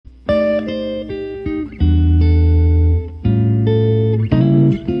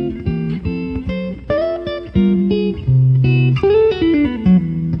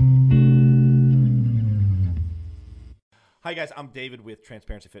guys. I'm David with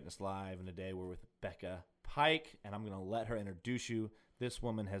Transparency Fitness Live, and today we're with Becca Pike, and I'm going to let her introduce you. This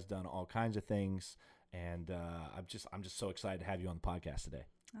woman has done all kinds of things, and I'm just so excited to have you on the podcast today.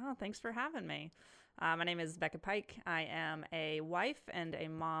 Oh, thanks for having me. My name is Becca Pike. I am a wife and a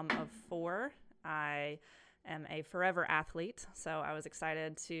mom of 4. I am a forever athlete, so I was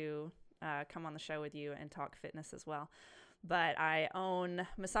excited to come on the show with you and talk fitness as well. But I own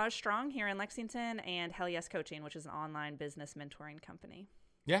Massage Strong here in Lexington and Hell Yes Coaching, which is an online business mentoring company.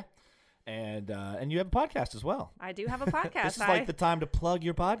 Yeah. And you have a podcast as well. I do have a podcast. This is like the time to plug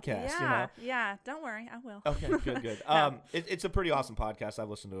your podcast. Yeah, yeah. Don't worry, I will. Okay, good. It's a pretty awesome podcast.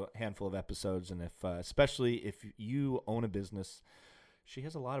 I've listened to a handful of episodes, and especially if you own a business, she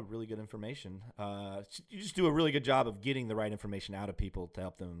has a lot of really good information. You just do a really good job of getting the right information out of people to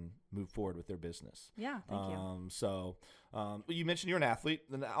help them move forward with their business. Yeah, thank you. So you mentioned you're an athlete.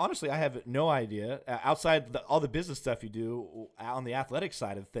 And honestly, I have no idea, outside all the business stuff you do on the athletic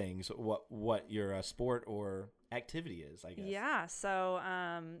side of things, what your sport or activity is, I guess. Yeah, so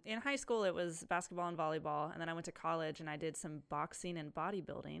in high school it was basketball and volleyball, and then I went to college and I did some boxing and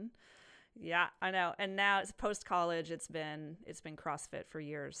bodybuilding. Yeah, I know. And now it's post-college. It's been CrossFit for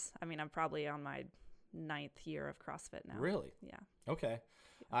years. I mean, I'm probably on my 9th year of CrossFit now. Really? Yeah. Okay.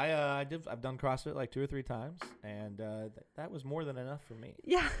 I've done CrossFit like 2 or 3 times, and that was more than enough for me.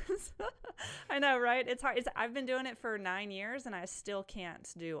 Yeah. I know, right? It's hard. I've been doing it for 9 years, and I still can't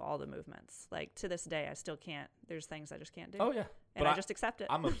do all the movements. Like, to this day, I still can't. There's things I just can't do. Oh, yeah. And I just accept it.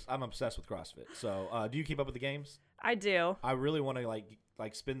 I'm obsessed with CrossFit. So do you keep up with the games? I do. I really want to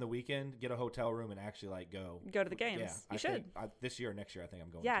like spend the weekend, get a hotel room, and actually go to the games. Yeah, you should. This year or next year, I think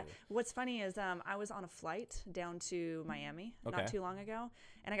I'm going. Yeah. to. What's funny is I was on a flight down to Miami not too long ago,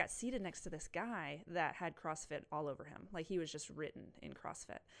 and I got seated next to this guy that had CrossFit all over him. Like, he was just written in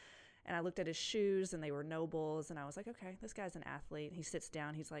CrossFit. And I looked at his shoes, and they were Nobles, and I was like, okay, this guy's an athlete. He sits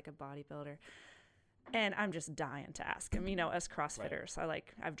down. He's like a bodybuilder. And I'm just dying to ask him, us CrossFitters. Right.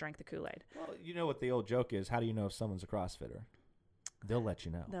 I've drank the Kool-Aid. Well, you know what the old joke is, how do you know if someone's a CrossFitter? They'll let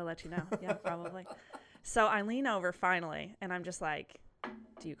you know. They'll let you know. Yeah, probably. So I lean over finally, and I'm just like,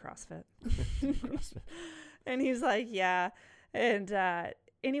 do you CrossFit? CrossFit. And he's like, yeah. And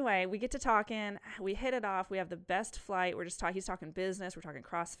anyway, we get to talking. We hit it off. We have the best flight. We're just talking. He's talking business. We're talking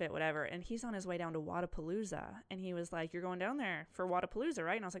CrossFit, whatever. And he's on his way down to Wodapalooza. And he was like, you're going down there for Wodapalooza,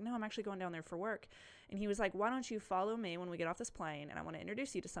 right? And I was like, no, I'm actually going down there for work. And he was like, why don't you follow me when we get off this plane? And I want to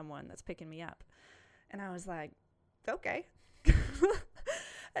introduce you to someone that's picking me up. And I was like, okay.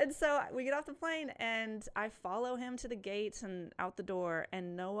 And so we get off the plane, and I follow him to the gates and out the door,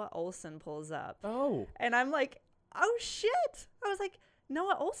 and Noah Olson pulls up. Oh. And I'm like, oh, shit. I was like,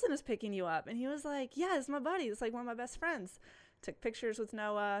 Noah Olson is picking you up. And he was like, yeah, it's my buddy. It's like one of my best friends. Took pictures with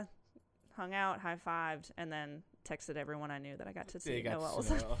Noah, hung out, high-fived, and then texted everyone I knew that I got to see Noah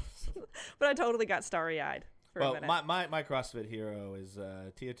Olson. But I totally got starry-eyed for a minute. My CrossFit hero is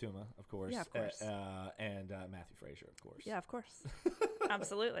Tia Tuma, of course. Yeah, of course. And Matthew Frazier, of course. Yeah, of course.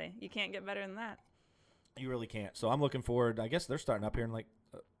 Absolutely. You can't get better than that. You really can't. So I'm looking forward. I guess they're starting up here in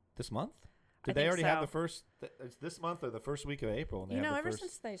this month. Did they already have the first? It's this month or the first week of April? And ever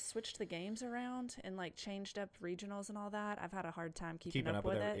since they switched the games around and changed up regionals and all that, I've had a hard time keeping up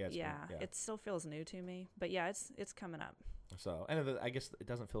with it. Yeah, it still feels new to me. But yeah, it's coming up. So, and I guess it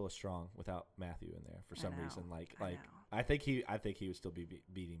doesn't feel as strong without Matthew in there for some reason. I think he would still be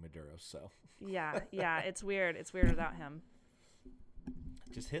beating Maduros. So. Yeah, it's weird. It's weird without him.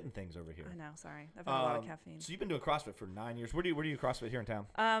 Just hitting things over here. I know. Sorry, I've had a lot of caffeine. So you've been doing CrossFit for 9 years. Where do you CrossFit here in town?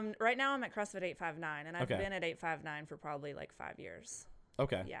 Right now I'm at CrossFit 859, and I've been at 859 for probably 5 years.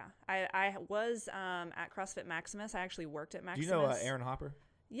 Okay. Yeah, I was at CrossFit Maximus. I actually worked at Maximus. Do you know Aaron Hopper?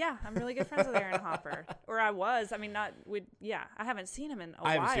 Yeah, I'm really good friends with Aaron Hopper. Or I was. I mean, I haven't seen him in a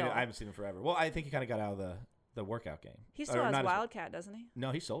while. I haven't seen him forever. Well, I think he kind of got out of the workout game. He still has Wildcat, doesn't he?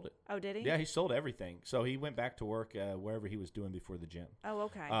 No, he sold it. Oh, did he? Yeah, he sold everything. So he went back to work wherever he was doing before the gym. Oh,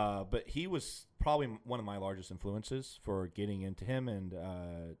 okay. But he was probably one of my largest influences for getting into him and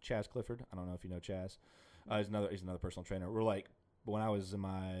Chaz Clifford. I don't know if you know Chaz. He's another personal trainer. We're when I was in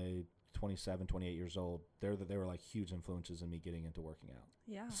my 27, 28 years old, they were huge influences in me getting into working out.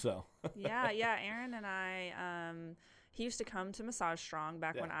 Yeah. So. yeah. Aaron and I, he used to come to Massage Strong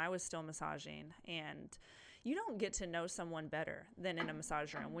back when I was still massaging, and you don't get to know someone better than in a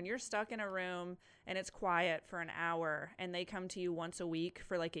massage room. When you're stuck in a room and it's quiet for an hour and they come to you once a week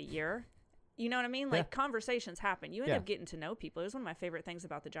for a year, you know what I mean? Conversations happen. You end up getting to know people. It was one of my favorite things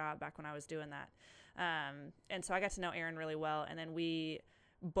about the job back when I was doing that. And so I got to know Aaron really well. And then we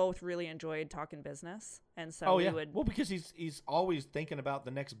both really enjoyed talking business. And so Oh we yeah. would. Well, because he's always thinking about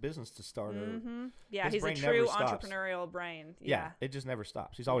the next business to start. Yeah, his he's a brain true never stops. entrepreneurial brain. Yeah, it just never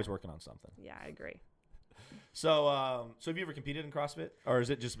stops. He's always working on something. Yeah, I agree. So, so have you ever competed in CrossFit, or has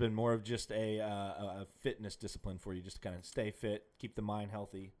it just been more of just a fitness discipline for you, just to kind of stay fit, keep the mind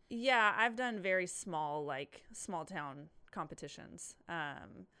healthy? Yeah, I've done very small, like small town competitions,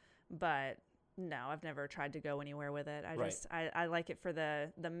 but no, I've never tried to go anywhere with it. I like it for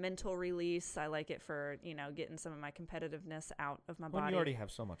the mental release. I like it for getting some of my competitiveness out of my body. You already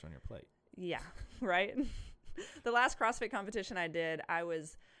have so much on your plate. Yeah, right. The last CrossFit competition I did, I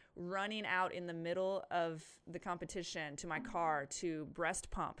was running out in the middle of the competition to my car to breast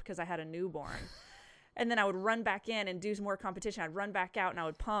pump because I had a newborn. And then I would run back in and do some more competition. I'd run back out and I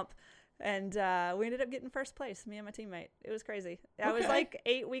would pump. And we ended up getting first place, me and my teammate. It was crazy. I was like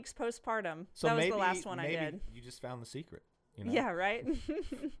 8 weeks postpartum. So that was the last one I did. You just found the secret. Yeah, right?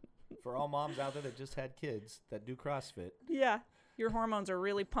 For all moms out there that just had kids that do CrossFit. Yeah. Your hormones are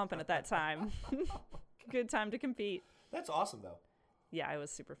really pumping at that time. Good time to compete. That's awesome, though. Yeah, it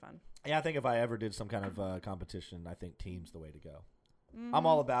was super fun. Yeah, I think if I ever did some kind of competition, I think team's the way to go. I'm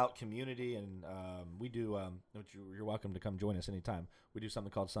all about community, and we do. You're welcome to come join us anytime. We do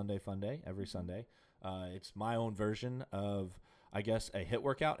something called Sunday Fun Day every Sunday. It's my own version of, I guess, a HIIT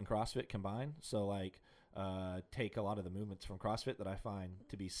workout and CrossFit combined. So, like, take a lot of the movements from CrossFit that I find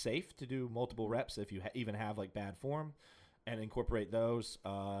to be safe to do multiple reps if you even have like bad form, and incorporate those,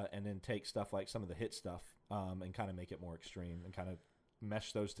 and then take stuff like some of the HIIT stuff and kind of make it more extreme and kind of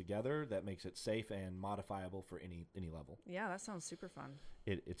mesh those together. That makes it safe and modifiable for any level. Yeah, that sounds super fun.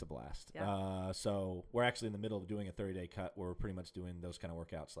 It's a blast. Yeah. So we're actually in the middle of doing a 30-day cut where we're pretty much doing those kind of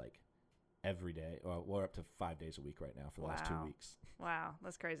workouts like every day. We're up to 5 days a week right now for the last 2 weeks. Wow,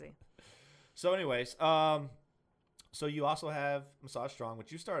 that's crazy. So anyways, so you also have Massage Strong,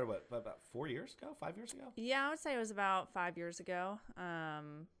 which you started about 4 years ago, 5 years ago? Yeah, I would say it was about 5 years ago.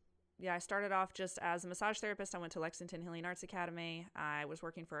 Yeah, I started off just as a massage therapist. I went to Lexington Healing Arts Academy. I was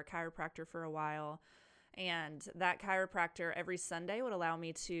working for a chiropractor for a while. And that chiropractor every Sunday would allow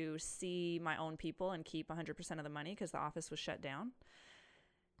me to see my own people and keep 100% of the money because the office was shut down.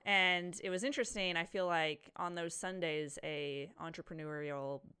 And it was interesting. I feel like on those Sundays, a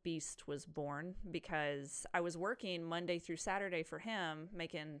entrepreneurial beast was born because I was working Monday through Saturday for him,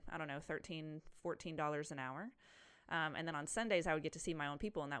 making, I don't know, $13, $14 an hour. And then on Sundays, I would get to see my own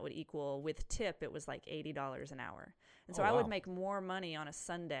people, and that would equal, with tip, it was like $80 an hour. And so I would make more money on a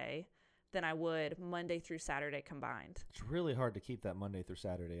Sunday than I would Monday through Saturday combined. It's really hard to keep that Monday through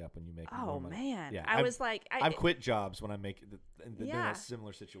Saturday up when you make more money. Oh, man. Yeah, I've quit jobs when I make in a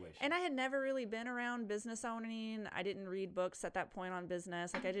similar situation. And I had never really been around business owning. I didn't read books at that point on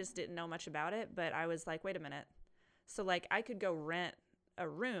business. Like, I just didn't know much about it. But I was like, wait a minute. So, like, I could go rent a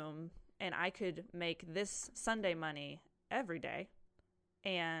room and I could make this Sunday money every day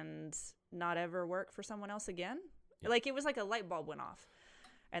and not ever work for someone else again. Yeah. Like, it was like a light bulb went off.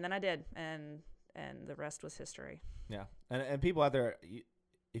 And then I did. And the rest was history. Yeah. And people out there,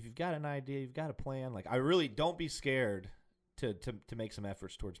 if you've got an idea, you've got a plan, like, I really don't be scared to make some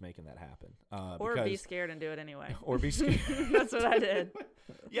efforts towards making that happen. Or be scared and do it anyway. Or be scared. That's what I did.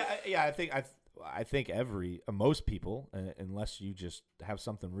 Yeah. I think most people, unless you just have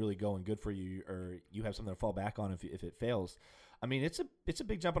something really going good for you, or you have something to fall back on if it fails. I mean, it's a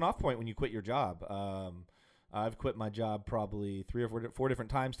big jumping off point when you quit your job. I've quit my job probably 3 or 4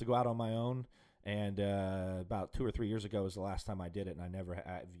 different times to go out on my own, and about 2 or 3 years ago was the last time I did it, and I've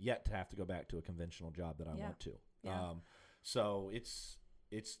yet to have to go back to a conventional job that I want to. Yeah. So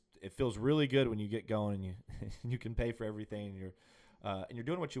it feels really good when you get going and you can pay for everything, and you're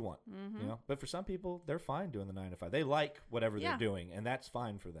doing what you want, But for some people, they're fine doing the 9 to 5. They like whatever they're doing, and that's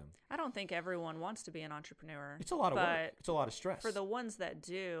fine for them. I don't think everyone wants to be an entrepreneur. It's a lot of work. It's a lot of stress. For the ones that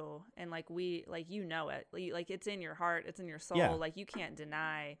do, and like it, like it's in your heart, it's in your soul. Yeah. Like, you can't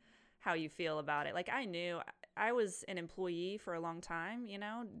deny how you feel about it. Like, I knew I was an employee for a long time,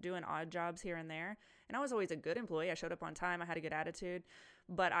 doing odd jobs here and there. And I was always a good employee. I showed up on time. I had a good attitude.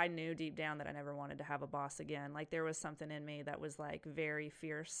 But I knew deep down that I never wanted to have a boss again. Like, there was something in me that was like very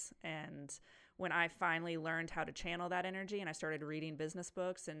fierce. And when I finally learned how to channel that energy and I started reading business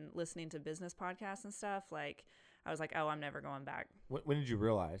books and listening to business podcasts and stuff, like, I was like, oh, I'm never going back. When did you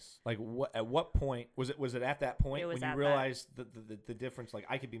realize? Like, at what point was it at that point when you realized the difference? Like,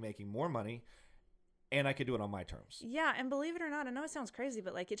 I could be making more money and I could do it on my terms. Yeah. And believe it or not, I know it sounds crazy,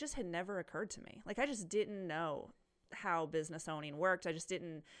 but like, it just had never occurred to me. Like, I just didn't know how business owning worked. I just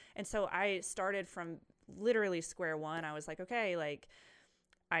didn't. And so I started from literally square one. I was like, okay, like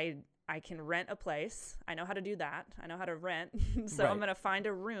I I can rent a place. I know how to do that. I know how to rent. So Right. I'm going to find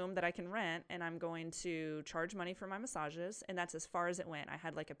a room that I can rent, and I'm going to charge money for my massages. And that's as far as it went. I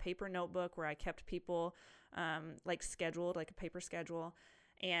had like a paper notebook where I kept people like scheduled, like a paper schedule.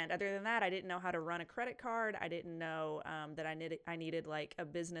 And other than that, I didn't know how to run a credit card. I didn't know that I needed like a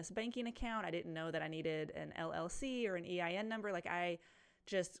business banking account. I didn't know that I needed an LLC or an EIN number. Like I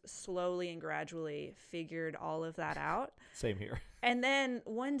just slowly and gradually figured all of that out. Same here. And then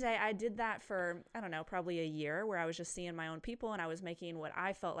one day I did that for, I don't know, probably a year, where I was just seeing my own people and I was making what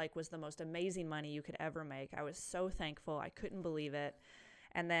I felt like was the most amazing money you could ever make. I was so thankful. I couldn't believe it.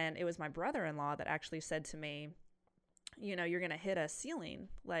 And then it was my brother-in-law that actually said to me, you know, you're going to hit a ceiling.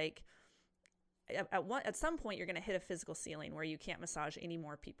 Like at some point, you're going to hit a physical ceiling where you can't massage any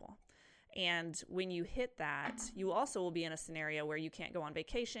more people. And when you hit that, you also will be in a scenario where you can't go on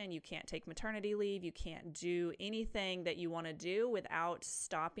vacation, you can't take maternity leave, you can't do anything that you want to do without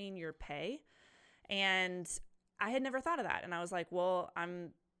stopping your pay. And I had never thought of that. And I was like, well, I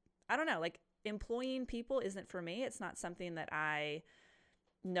don't know, like employing people isn't for me. It's not something that I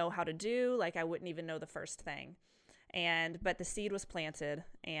know how to do. Like I wouldn't even know the first thing. But the seed was planted,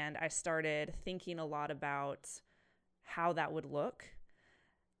 and I started thinking a lot about how that would look.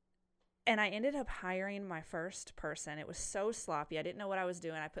 And I ended up hiring my first person. It was so sloppy. I didn't know what I was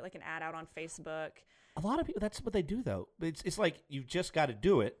doing. I put like an ad out on Facebook. A lot of people, that's what they do though. It's like you've just got to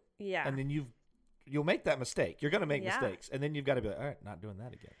do it. Yeah. And then you'll make that mistake. You're going to make Yeah. mistakes. And then you've got to be like, all right, not doing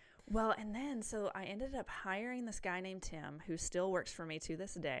that again. Well, and then so I ended up hiring this guy named Tim, who still works for me to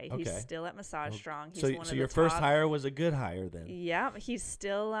this day. He's Okay. still at Massage Strong. He's So, one so of your the first top. hire was a good hire then. Yeah, he's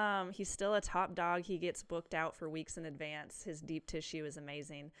still a top dog. He gets booked out for weeks in advance. His deep tissue is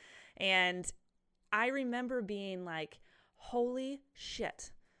amazing. And I remember being like, holy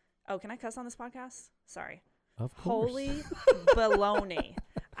shit. Oh, can I cuss on this podcast? Sorry. Of course. Holy baloney.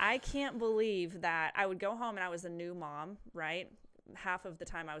 I can't believe that I would go home and I was a new mom, right? Half of the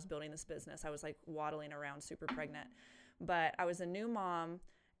time I was building this business, I was like waddling around super pregnant. But I was a new mom,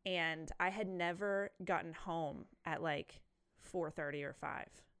 and I had never gotten home at like 4:30 or 5.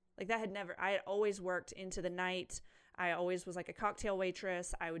 Like that had never, I had always worked into the night. I always was like a cocktail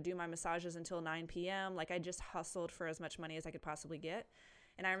waitress. I would do my massages until 9 p.m. Like I just hustled for as much money as I could possibly get.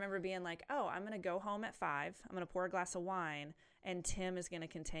 And I remember being like, oh, I'm going to go home at 5. I'm going to pour a glass of wine, and Tim is going to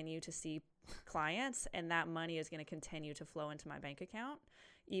continue to see clients, and that money is going to continue to flow into my bank account,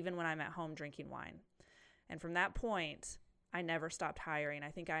 even when I'm at home drinking wine. And from that point, I never stopped hiring. I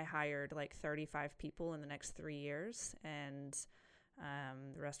think I hired like 35 people in the next 3 years, and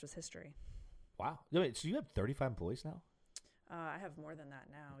the rest was history. Wow. Wait, so you have 35 employees now? I have more than that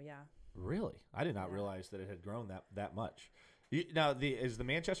now, yeah. Really? I did not Yeah. realize that it had grown that much. Is the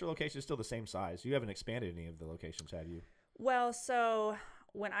Manchester location still the same size? You haven't expanded any of the locations, have you? Well, so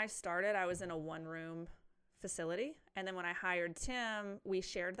when I started, I was in a one-room facility. And then when I hired Tim, we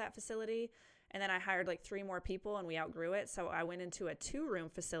shared that facility. And then I hired like 3 more people, and we outgrew it. So I went into a 2-room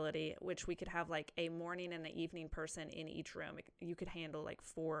facility, which we could have like a morning and an evening person in each room. You could handle like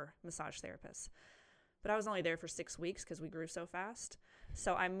 4 massage therapists. But I was only there for 6 weeks because we grew so fast.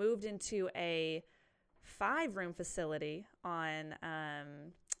 So I moved into a 5-room facility on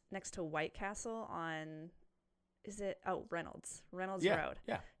next to White Castle on, Reynolds Road.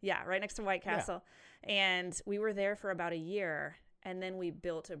 Yeah, right next to White Castle. And we were there for about a year, and then we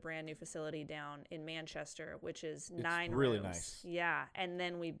built a brand new facility down in Manchester, which is 9 really rooms. nice. Yeah, and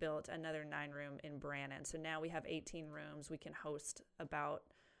then we built another 9-room in Brannan. So now we have 18 rooms. We can host about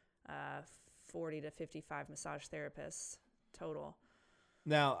 40 to 55 massage therapists total.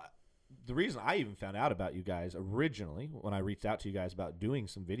 Now, the reason I even found out about you guys originally, when I reached out to you guys about doing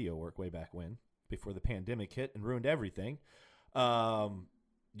some video work way back when, before the pandemic hit and ruined everything,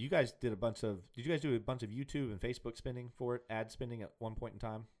 you guys did you guys do a bunch of YouTube and Facebook spending for it, ad spending at one point in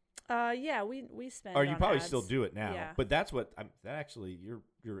time? Yeah, we spend. Or you on probably ads. still do it now. Yeah. But that's what that actually your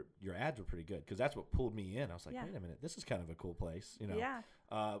ads were pretty good, because that's what pulled me in. I was like, Yeah. wait a minute, this is kind of a cool place, you know. Yeah.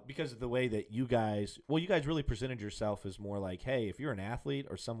 Because of the way that you guys really presented yourself as more like, hey, if you're an athlete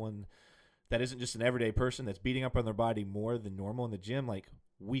or someone that isn't just an everyday person that's beating up on their body more than normal in the gym, like,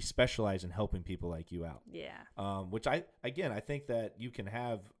 we specialize in helping people like you out. Yeah. Which I think that you can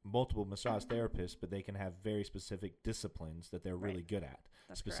have multiple massage therapists, but they can have very specific disciplines that they're really Right. good at.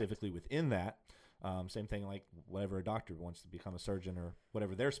 That's Specifically within that. Same thing like whatever a doctor wants to become a surgeon or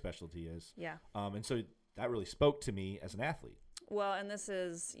whatever their specialty is. Yeah. And so that really spoke to me as an athlete. Well, and this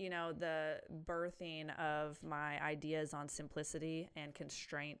is, the birthing of my ideas on simplicity and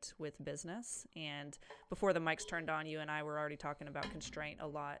constraint with business. And before the mics turned on, you and I were already talking about constraint a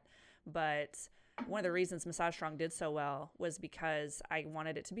lot. But one of the reasons Massage Strong did so well was because I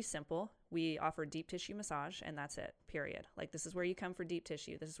wanted it to be simple. We offer deep tissue massage, and that's it, period. Like, this is where you come for deep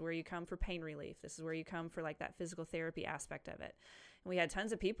tissue. This is where you come for pain relief. This is where you come for like that physical therapy aspect of it. And we had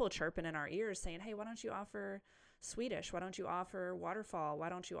tons of people chirping in our ears saying, hey, why don't you offer Swedish? Why don't you offer waterfall? Why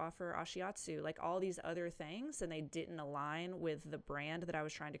don't you offer ashiatsu? Like all these other things. And they didn't align with the brand that I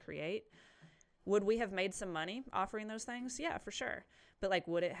was trying to create. Would we have made some money offering those things? Yeah, for sure. But like,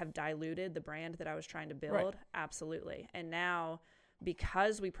 would it have diluted the brand that I was trying to build? Right. Absolutely. And now,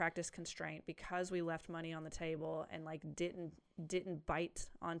 because we practiced constraint, because we left money on the table and like didn't bite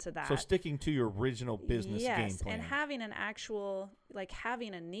onto that. So sticking to your original business game plan. And having an actual, like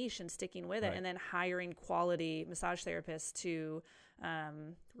having a niche and sticking with it, Right. and then hiring quality massage therapists to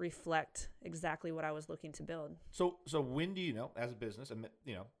reflect exactly what I was looking to build. So when do you know, as a business,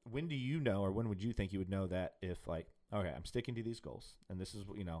 you know, when do you know, or when would you think you would know that if like, okay, I'm sticking to these goals and this is,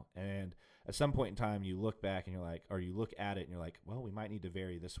 you know, and at some point in time you look back and you're like, or you look at it and you're like, well, we might need to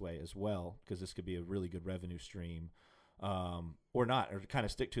vary this way as well, because this could be a really good revenue stream, or not, or kind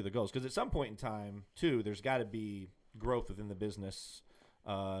of stick to the goals. Because at some point in time too, there's got to be growth within the business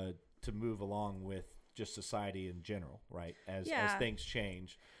to move along with just society in general, right? As things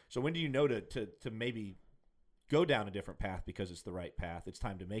change. So when do you know to maybe go down a different path because it's the right path? It's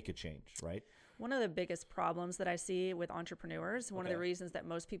time to make a change, right? One of the biggest problems that I see with entrepreneurs, one of the reasons that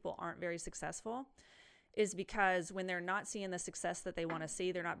most people aren't very successful, is because when they're not seeing the success that they want to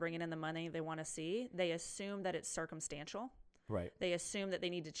see, they're not bringing in the money they want to see, they assume that it's circumstantial. Right. They assume that they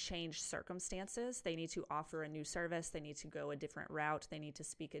need to change circumstances. They need to offer a new service. They need to go a different route. They need to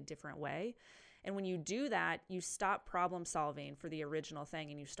speak a different way. And when you do that, you stop problem solving for the original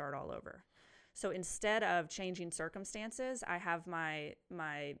thing and you start all over. So instead of changing circumstances, I have my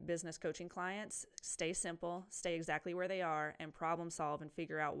business coaching clients stay simple, stay exactly where they are, and problem solve and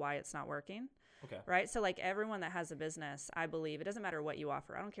figure out why it's not working. Okay. Right? So like everyone that has a business, I believe, it doesn't matter what you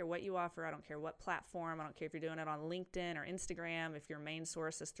offer. I don't care what you offer. I don't care what platform. I don't care if you're doing it on LinkedIn or Instagram, if your main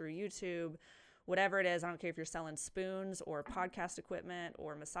source is through YouTube, whatever it is. I don't care if you're selling spoons or podcast equipment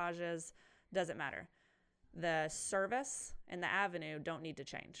or massages. Doesn't matter. The service and the avenue don't need to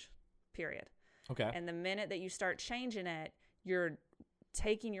change, period. Okay. And the minute that you start changing it, you're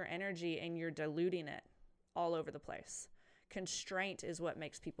taking your energy and you're diluting it all over the place. Constraint is what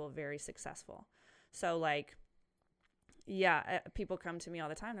makes people very successful. So like, people come to me all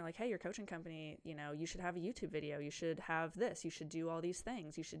the time. They're like, hey, your coaching company, you know, you should have a YouTube video. You should have this. You should do all these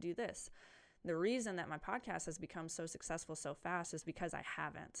things. You should do this. The reason that my podcast has become so successful so fast is because I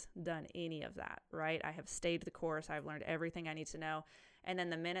haven't done any of that, right? I have stayed the course. I've learned everything I need to know. And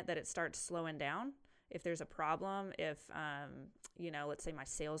then the minute that it starts slowing down, if there's a problem, if, let's say my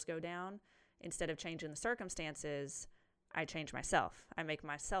sales go down, instead of changing the circumstances, I change myself. I make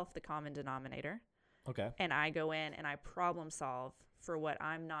myself the common denominator. Okay. And I go in and I problem solve for what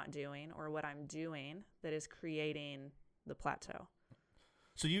I'm not doing or what I'm doing that is creating the plateau.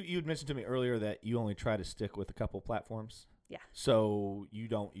 So you'd mentioned to me earlier that you only try to stick with a couple platforms. Yeah. So you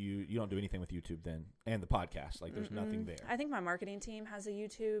don't do anything with YouTube then, and the podcast, like there's nothing there. I think my marketing team has a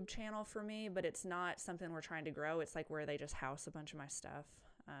YouTube channel for me, but it's not something we're trying to grow. It's like where they just house a bunch of my stuff.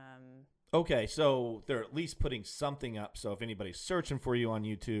 Okay, so they're at least putting something up. So if anybody's searching for you on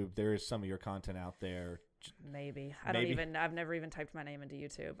YouTube, there is some of your content out there. Maybe. I've never even typed my name into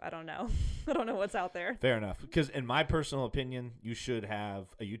YouTube. I don't know. I don't know what's out there. Fair enough. Because in my personal opinion, you should have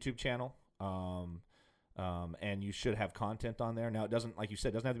a YouTube channel. And you should have content on there. Now, it doesn't, like you said,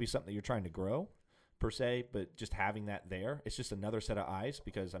 it doesn't have to be something that you're trying to grow per se, but just having that there, it's just another set of eyes.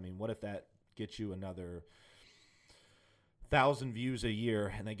 Because, I mean, what if that gets you another 1,000 views a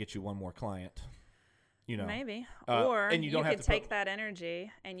year and they get you one more client? You know, maybe. Or and you could take that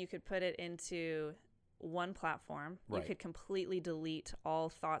energy and you could put it into one platform. Right. You could completely delete all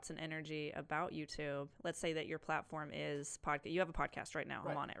thoughts and energy about YouTube. Let's say that your platform is podcast. You have a podcast right now.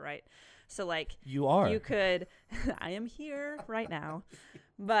 Right. I'm on it, right? So like you could, I am here right now,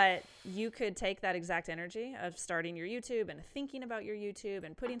 but you could take that exact energy of starting your YouTube and thinking about your YouTube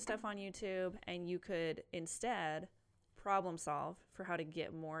and putting stuff on YouTube, and you could instead problem solve for how to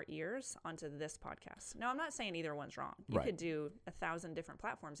get more ears onto this podcast. Now, I'm not saying either one's wrong. You Right. could do 1,000 different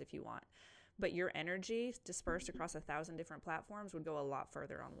platforms if you want, but your energy dispersed across 1,000 different platforms would go a lot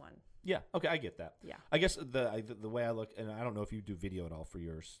further on one. Yeah. Okay, I get that. Yeah. I guess the way I look, and I don't know if you do video at all for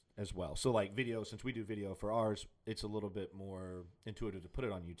yours as well. So like video, since we do video for ours, it's a little bit more intuitive to put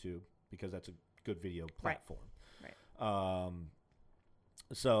it on YouTube because that's a good video platform. Right.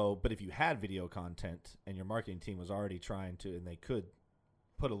 So, but if you had video content and your marketing team was already trying to, and they could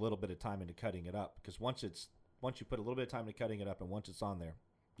put a little bit of time into cutting it up, because once you put a little bit of time into cutting it up, and once it's on there,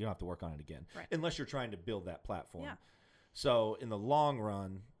 You don't have to work on it again, Right. unless you're trying to build that platform. Yeah. So in the long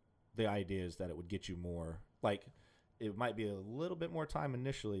run, the idea is that it would get you more. Like, it might be a little bit more time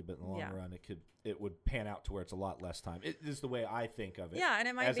initially, but in the long run, it would pan out to where it's a lot less time. It is the way I think of it. Yeah, and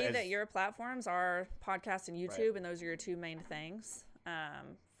it might be that your platforms are podcast and YouTube, and those are your two main things,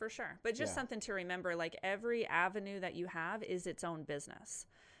 for sure. But just something to remember, like every avenue that you have is its own business.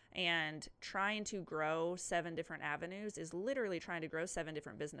 And trying to grow 7 different avenues is literally trying to grow 7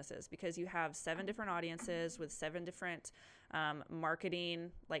 different businesses, because you have 7 different audiences with 7 different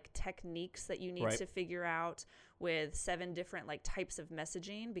marketing like techniques that you need to figure out, with 7 different like types of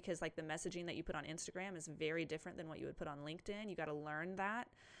messaging, because like the messaging that you put on Instagram is very different than what you would put on LinkedIn. You got to learn that.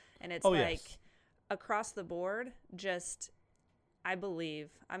 And it's across the board, just, I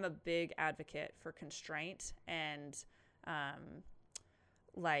believe I'm a big advocate for constraint and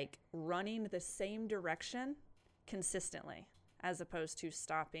like running the same direction consistently, as opposed to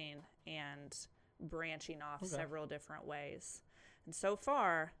stopping and branching off several different ways. And so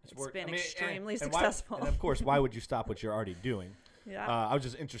far, it's been extremely successful. And of course, why would you stop what you're already doing? Yeah. I was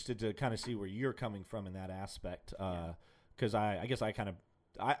just interested to kind of see where you're coming from in that aspect. Because I guess I kind of,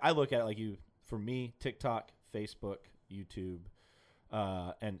 I look at it like you, for me, TikTok, Facebook, YouTube,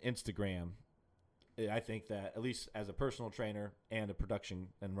 and Instagram. I think that at least as a personal trainer and a production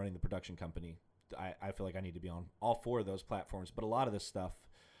and running the production company, I feel like I need to be on all 4 of those platforms. But a lot of this stuff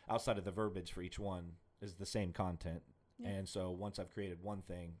outside of the verbiage for each one is the same content. Yeah. And so once I've created one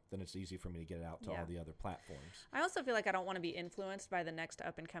thing, then it's easy for me to get it out to all the other platforms. I also feel like I don't want to be influenced by the next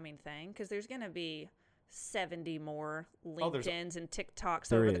up and coming thing, because there's going to be 70 more LinkedIns and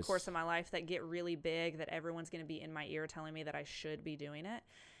TikToks over the course of my life that get really big, that everyone's going to be in my ear telling me that I should be doing it.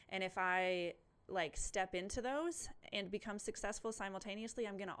 And if I like step into those and become successful simultaneously,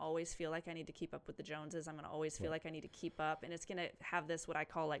 I'm going to always feel like I need to keep up with the Joneses. I'm going to always feel like I need to keep up. And it's going to have this, what I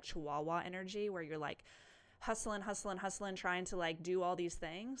call like Chihuahua energy, where you're like hustling, trying to like do all these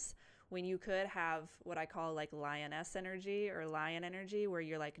things, when you could have what I call like lioness energy or lion energy, where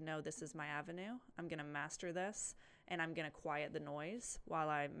you're like, no, this is my avenue. I'm going to master this, and I'm going to quiet the noise while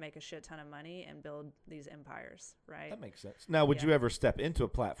I make a shit ton of money and build these empires, right? That makes sense. Now, would you ever step into a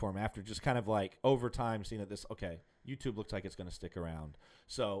platform after just kind of like over time seeing that this, YouTube looks like it's going to stick around,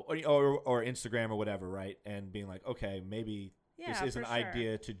 so or Instagram or whatever, right? And being like, okay, maybe this is an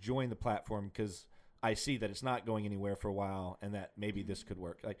idea to join the platform, because I see that it's not going anywhere for a while, and that maybe this could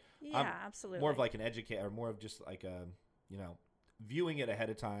work. Like, I'm absolutely. More of like an educator, or more of just like a, viewing it ahead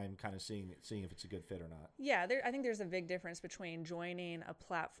of time, kind of seeing if it's a good fit or not. Yeah, I think there's a big difference between joining a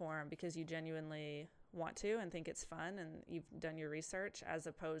platform because you genuinely want to and think it's fun and you've done your research, as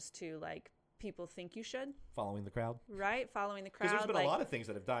opposed to like people think you should. Following the crowd. Right, following the crowd. Because there's been a lot of things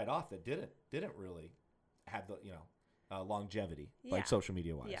that have died off that didn't really have the longevity, like social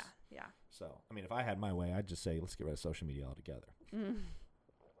media wise. Yeah. So, I mean, if I had my way, I'd just say, let's get rid of social media altogether.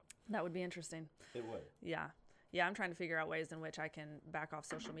 That would be interesting. It would. Yeah. Yeah, I'm trying to figure out ways in which I can back off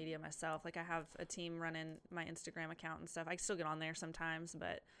social media myself. Like, I have a team running my Instagram account and stuff. I still get on there sometimes,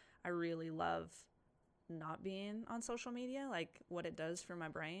 but I really love not being on social media, like what it does for my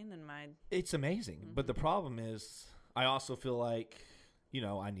brain and my... It's amazing. But the problem is, I also feel like, you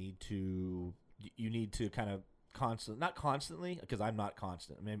need to kind of not constantly, because I'm not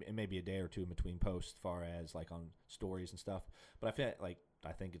constant. It may be a day or two in between posts, as far as like on stories and stuff. But I feel like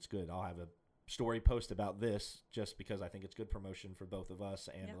I think it's good. I'll have a story post about this just because I think it's good promotion for both of us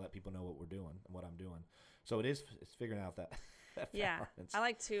and to let people know what we're doing and what I'm doing. So it's figuring out that balance. I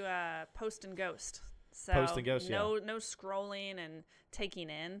like to post and ghost. So post and ghost, no scrolling and taking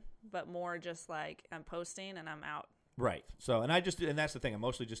in, but more just like I'm posting and I'm out. Right. So and that's the thing. I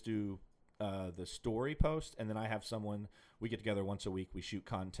mostly just do the story post, and then I have someone, we get together once a week, we shoot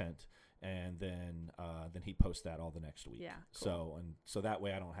content, and then he posts that all the next week. Yeah. Cool. So that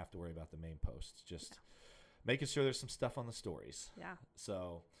way I don't have to worry about the main posts. Just making sure there's some stuff on the stories. Yeah.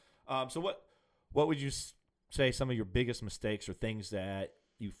 So, what would you say some of your biggest mistakes or things that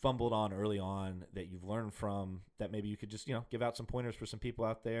you fumbled on early on that you've learned from, that maybe you could just give out some pointers for some people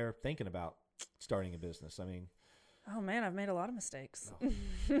out there thinking about starting a business? I mean. Oh man, I've made a lot of mistakes.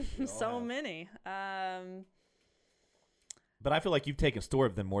 So many. But I feel like you've taken story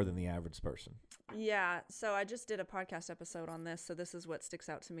of them more than the average person. Yeah. So I just did a podcast episode on this. So this is what sticks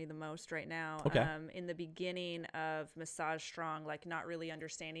out to me the most right now. Okay. In the beginning of Massage Strong, like not really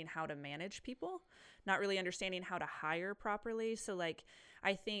understanding how to manage people, not really understanding how to hire properly. So like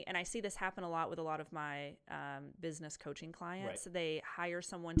I think, and I see this happen a lot with a lot of my business coaching clients. Right. They hire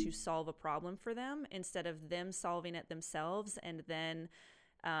someone to solve a problem for them instead of them solving it themselves and then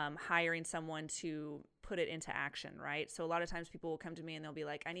hiring someone to put it into action, right? So a lot of times people will come to me and they'll be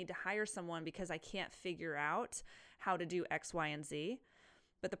like, I need to hire someone because I can't figure out how to do X, Y, and Z.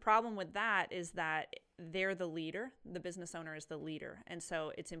 But the problem with that is that they're the leader. The business owner is the leader. And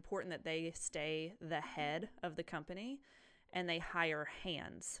so it's important that they stay the head of the company and they hire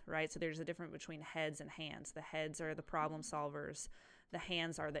hands, right? So there's a difference between heads and hands. The heads are the problem solvers. The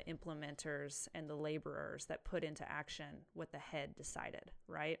hands are the implementers and the laborers that put into action what the head decided,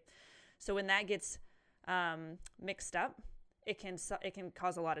 right? So when that gets mixed up, it can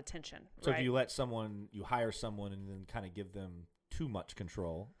cause a lot of tension. So right? if you hire someone and then kind of give them too much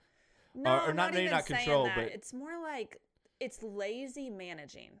control, no, or not maybe even not saying control, that. but It's more like it's lazy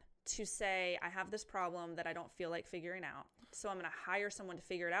managing to say, I have this problem that I don't feel like figuring out, so I'm going to hire someone to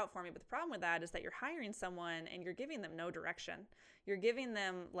figure it out for me. But the problem with that is that you're hiring someone and you're giving them no direction. You're giving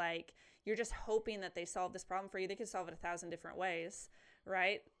them you're just hoping that they solve this problem for you. They could solve it 1,000 different ways,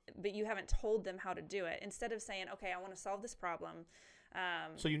 right? But you haven't told them how to do it. Instead of saying, okay, I want to solve this problem.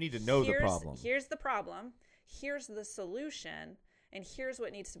 So you need to know the problem. Here's the problem. Here's the solution. And here's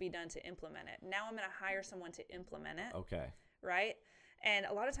what needs to be done to implement it. Now I'm going to hire someone to implement it. Okay. Right? And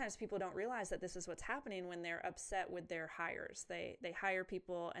a lot of times people don't realize that this is what's happening when they're upset with their hires. They hire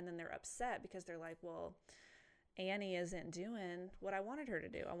people and then they're upset because they're like, well, Annie isn't doing what I wanted her to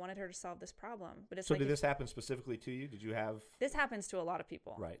do. I wanted her to solve this problem. But it's so did this happen specifically to you? Did you have... This happens to a lot of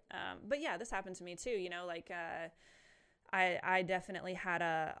people. Right. But yeah, this happened to me too. I definitely had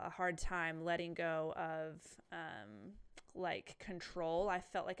a hard time letting go of control. I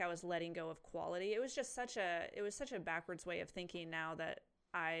felt like I was letting go of quality. It was such a backwards way of thinking now that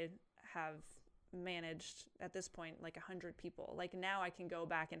I have managed at this point 100 people. Now I can go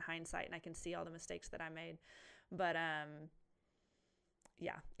back in hindsight and I can see all the mistakes that I made. But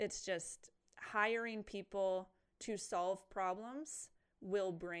yeah, it's just hiring people to solve problems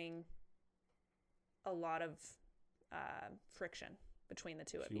will bring a lot of friction between the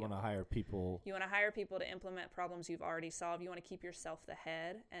two of you. You want to hire people. You want to hire people to implement problems you've already solved. You want to keep yourself the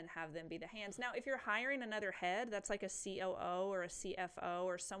head and have them be the hands. Now, if you're hiring another head, that's like a COO or a CFO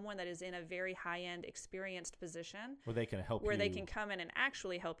or someone that is in a very high-end experienced position. Where they can help where you. They can come in and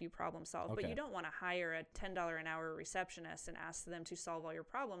actually help you problem solve. Okay. But you don't want to hire a $10 an hour receptionist and ask them to solve all your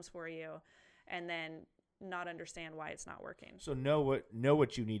problems for you and then not understand why it's not working. So know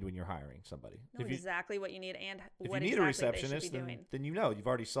what you need when you're hiring somebody. Know exactly what you need and if what you need exactly a receptionist, they should be doing. then you've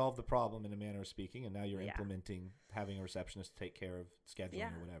already solved the problem in a manner of speaking, and now you're implementing having a receptionist take care of scheduling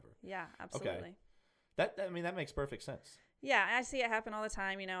or whatever. Yeah, absolutely. Okay. That makes perfect sense. Yeah, I see it happen all the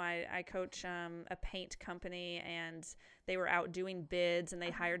time. I coach a paint company, and they were out doing bids, and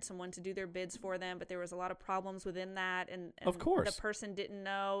they hired someone to do their bids for them, but there was a lot of problems within that, and of course, the person didn't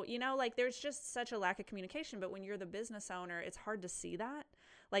know. There's just such a lack of communication. But when you're the business owner, it's hard to see that.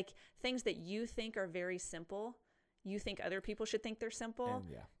 Things that you think are very simple, you think other people should think they're simple,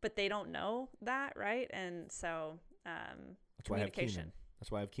 but they don't know that, right? And so that's communication. That's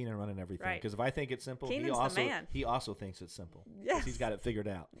why I have Keenan running everything. Right. Because if I think it's simple, Keenan's the man. He also thinks it's simple. Yes. He's got it figured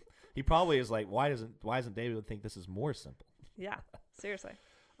out. He probably is like, why doesn't David think this is more simple? Yeah, seriously.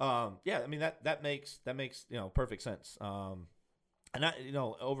 Yeah, I mean that makes perfect sense. And I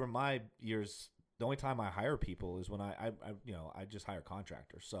over my years, the only time I hire people is when I just hire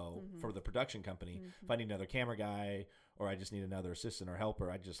contractors. So for the production company, if I need another camera guy or I just need another assistant or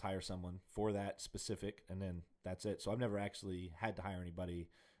helper, I just hire someone for that specific, and then that's it. So I've never actually had to hire anybody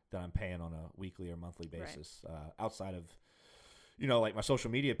that I'm paying on a weekly or monthly basis, outside of, my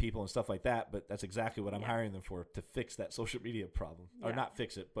social media people and stuff like that. But that's exactly what I'm hiring them for, to fix that social media problem, or not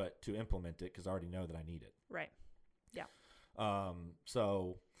fix it, but to implement it, because I already know that I need it. Right. Yeah.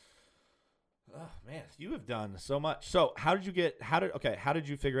 So, oh, man, you have done so much. So how did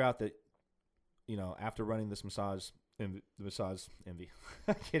you figure out that, after running this massage envy,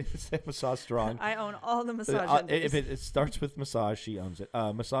 I can't even say Massage Strong. I own all the massage if it starts with massage, she owns it.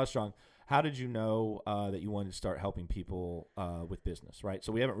 Massage Strong. How did you know that you wanted to start helping people with business, right?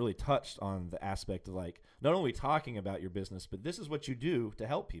 So we haven't really touched on the aspect of not only talking about your business, but this is what you do to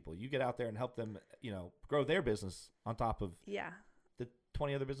help people. You get out there and help them, grow their business on top of the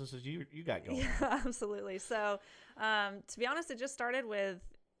 20 other businesses you got going. Yeah, absolutely. So to be honest, it just started with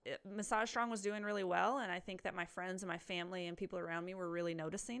Massage Strong was doing really well, and I think that my friends and my family and people around me were really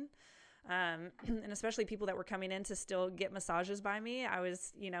noticing. And especially people that were coming in to still get massages by me. I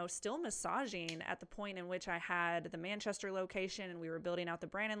was, still massaging at the point in which I had the Manchester location and we were building out the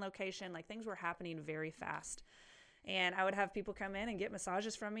Brandon location. Things were happening very fast. And I would have people come in and get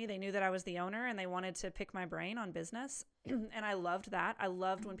massages from me. They knew that I was the owner and they wanted to pick my brain on business. And I loved that. I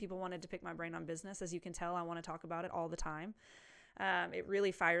loved when people wanted to pick my brain on business. As you can tell, I want to talk about it all the time. It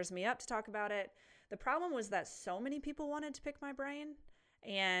really fires me up to talk about it. The problem was that so many people wanted to pick my brain,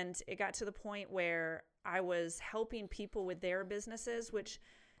 and it got to the point where I was helping people with their businesses, which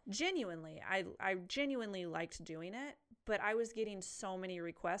genuinely, I genuinely liked doing it, but I was getting so many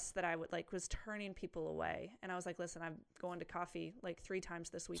requests that I was turning people away. And I was like, listen, I'm going to coffee like 3 times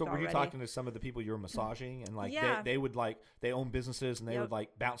this week already. So were you talking to some of the people you were massaging, and like Yeah. they would like, they own businesses and they Yep. would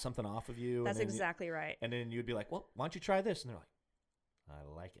like bounce something off of you? That's and then exactly right. And then you'd be like, well, why don't you try this? And they're like,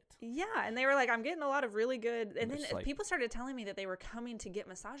 I like it. Yeah, and they were like, I'm getting a lot of really good, and then It's like- people started telling me that they were coming to get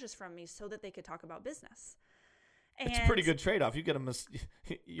massages from me so that they could talk about business. It's a pretty good trade-off. You get a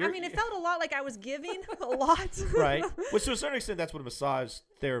I mean, it felt a lot like I was giving a lot. right. Which to a certain extent, that's what a massage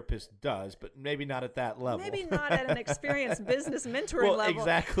therapist does, but maybe not at that level. Maybe not at an experienced business mentoring level.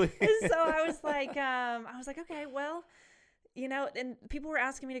 Exactly. So I was like, okay, well, and people were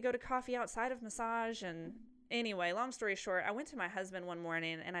asking me to go to coffee outside of massage. And anyway, long story short, I went to my husband one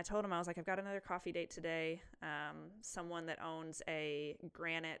morning and I told him, I was like, I've got another coffee date today. Someone that owns a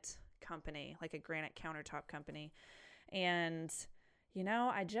granite company, like a granite countertop company. And,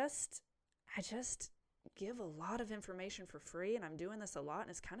 I just give a lot of information for free, and I'm doing this a lot, and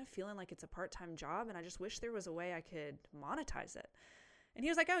it's kind of feeling like it's a part-time job, and I just wish there was a way I could monetize it. And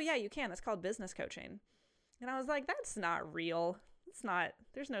he was like, oh yeah, you can. That's called business coaching. And I was like, that's not real.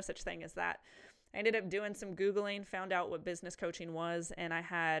 There's no such thing as that. I ended up doing some Googling, found out what business coaching was, and I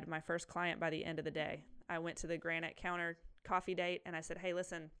had my first client by the end of the day. I went to the granite counter coffee date, and I said, hey,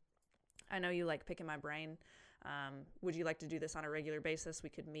 listen, I know you like picking my brain. Would you like to do this on a regular basis? We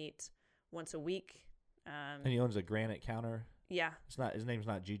could meet once a week. And he owns a granite counter. Yeah. It's not. His name's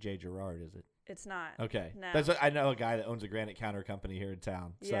not G.J. Gerard, is it? It's not. Okay. No. I know a guy that owns a granite counter company here in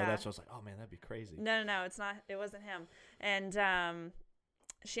town. So Yeah. that's what I was like, oh man, that'd be crazy. No, it's not. It wasn't him. And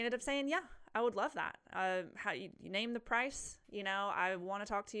she ended up saying, yeah, I would love that. How you name the price? I want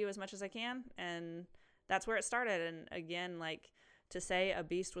to talk to you as much as I can, and that's where it started. And again, like, to say a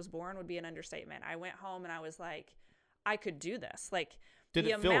beast was born would be an understatement. I went home and I was like, I could do this. Like, did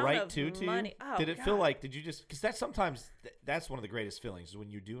the it feel amount right of to money, you? Oh, Did it God. feel like? Did you just? Because that's sometimes that's one of the greatest feelings is when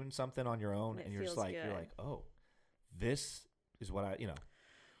you're doing something on your own It and you're just feels like good. you're like, oh, this is what I.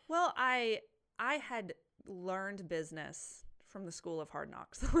 Well, I had learned business from the School of Hard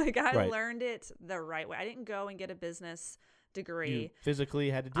Knocks. Like, I Right. learned it the right way. I didn't go and get a business degree. You physically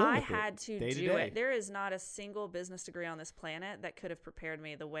had to deal I with it. had to day to do day. it. There is not a single business degree on this planet that could have prepared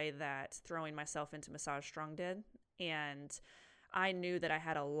me the way that throwing myself into Massage Strong did. And I knew that I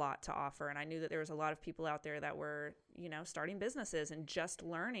had a lot to offer, and I knew that there was a lot of people out there that were, starting businesses and just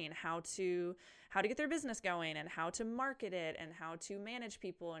learning how to get their business going and how to market it and how to manage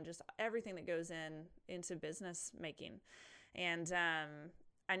people and just everything that goes into business making. And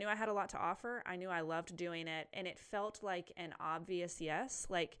I knew I had a lot to offer. I knew I loved doing it, and it felt like an obvious yes.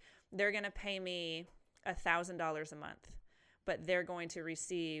 Like, they're going to pay me $1,000 a month, but they're going to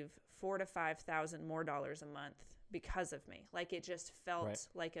receive $4,000 to $5,000 more dollars a month because of me. Like, it just felt Right.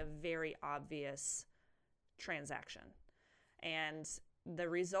 like a very obvious transaction. And the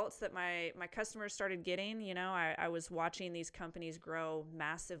results that my customers started getting, I was watching these companies grow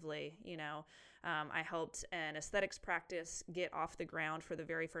massively. I helped an aesthetics practice get off the ground for the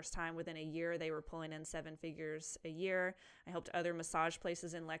very first time. Within a year, they were pulling in 7 figures a year. I helped other massage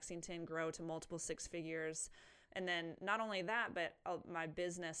places in Lexington grow to multiple 6 figures. And then not only that, but my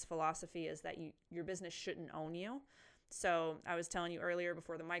business philosophy is that your business shouldn't own you. So I was telling you earlier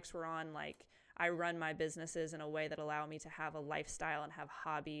before the mics were on, like, I run my businesses in a way that allow me to have a lifestyle and have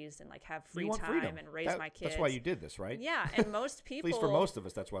hobbies and like have free You want time freedom. and raise my kids. That's why you did this, right? Yeah, and most people, At least for most of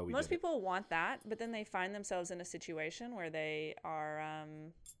us, that's why we most did it. people want that, but then they find themselves in a situation where they are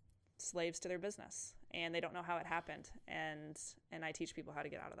slaves to their business and they don't know how it happened. And I teach people how to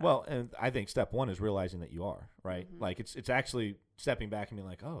get out of that. Well, and I think step one is realizing that you are, right? Mhm. Like it's actually stepping back and being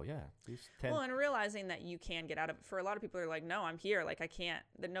like, oh yeah, these 10. Well, and realizing that you can get out of it. For a lot of people, they're like, no, I'm here. Like, I can't,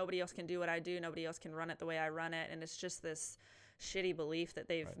 that nobody else can do what I do. Nobody else can run it the way I run it. And it's just this shitty belief that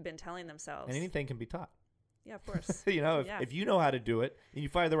they've Right. been telling themselves. And anything can be taught. Yeah, of course. If you know how to do it and you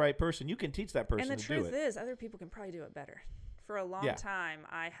find the right person, you can teach that person And the to do truth it. is, other people can probably do it better. For a long Yeah. time,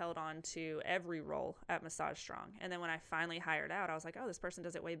 I held on to every role at Massage Strong. And then when I finally hired out, I was like, oh, this person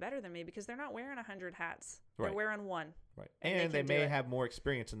does it way better than me because they're not wearing 100 hats. They're Right. wearing one. Right. and And they they can do may it. have more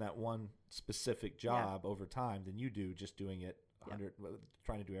experience in that one specific job over time than you do just doing it 100,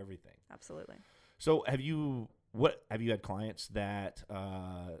 trying to do everything. Absolutely. So have you had clients that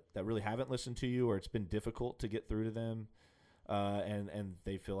that really haven't listened to you, or it's been difficult to get through to them, and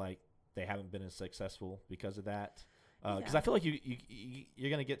they feel like they haven't been as successful because of that? Because Yeah. I feel like you're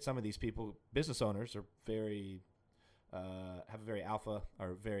going to get some of these people. Business owners are very have a very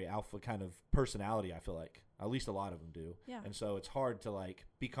alpha kind of personality. I feel like at least a lot of them do. Yeah. And so it's hard to like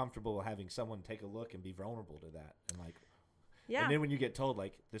be comfortable having someone take a look and be vulnerable to that. And like, Yeah. and then when you get told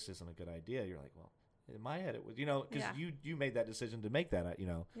like this isn't a good idea, you're like, well, in my head it was, because Yeah. you made that decision to make that,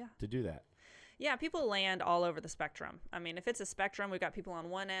 Yeah. to do that. Yeah, people land all over the spectrum. I mean, if it's a spectrum, we've got people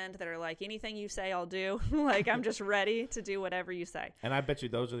on one end that are like, anything you say, I'll do. Like, I'm just ready to do whatever you say. And I bet you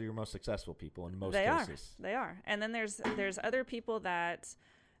those are your most successful people in most They cases. They are. And then there's other people that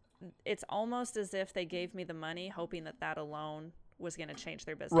it's almost as if they gave me the money hoping that alone was going to change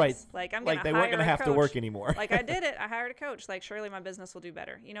their business. Right. Like, I'm going Like to they weren't going to have to work anymore. Like, I did it. I hired a coach. Like, surely my business will do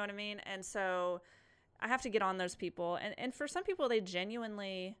better. You know what I mean? And so I have to get on those people. And for some people,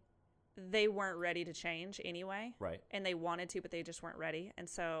 they weren't ready to change anyway. Right. And they wanted to, but they just weren't ready. And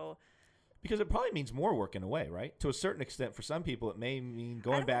so, because it probably means more work in a way, right? To a certain extent, for some people, it may mean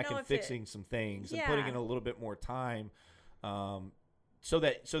going back and fixing some things and putting in a little bit more time, so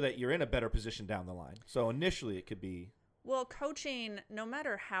that you're in a better position down the line. So initially, it could be. Well, coaching, no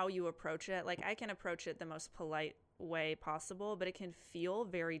matter how you approach it, like I can approach it the most polite way possible, but it can feel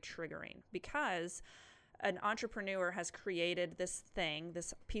very triggering because an entrepreneur has created this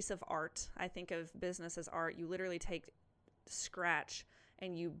piece of art. I think of business as art. You literally take scratch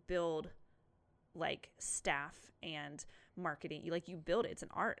and you build like staff and marketing. You build it. It's an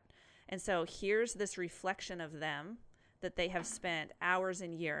art. And so here's this reflection of them that they have spent hours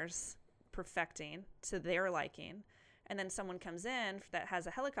and years perfecting to their liking. And then someone comes in that has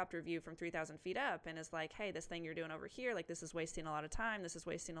a helicopter view from 3,000 feet up and is like, hey, this thing you're doing over here, like this is wasting a lot of time. This is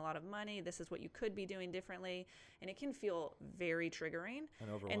wasting a lot of money. This is what you could be doing differently. And it can feel very triggering.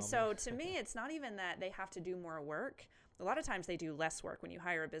 And so to me, it's not even that they have to do more work. A lot of times they do less work. When you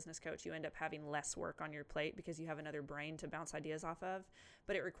hire a business coach, you end up having less work on your plate because you have another brain to bounce ideas off of.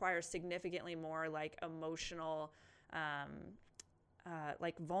 But it requires significantly more like emotional,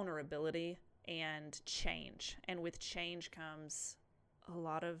 like vulnerability and change. And with change comes a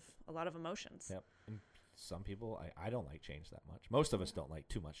lot of emotions. Yep. And some people, I don't like change that much. Most of us don't like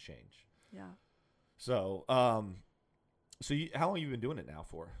too much change. Yeah. So, how long have you been doing it now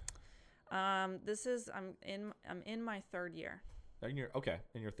for? I'm in my third year. In your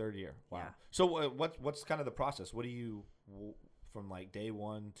third year. Wow. Yeah. So what's kind of the process? What do you, from like day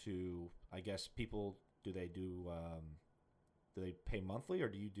one to, I guess people, do they pay monthly, or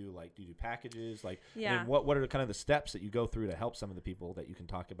do you do packages? Like, yeah. I mean, what are kind of the steps that you go through to help some of the people that you can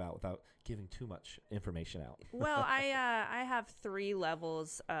talk about without giving too much information out? Well, I have 3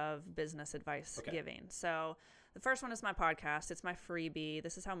 levels of business advice giving. So the first one is my podcast. It's my freebie.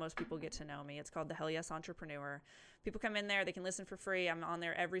 This is how most people get to know me. It's called The Hell Yes Entrepreneur. People come in there. They can listen for free. I'm on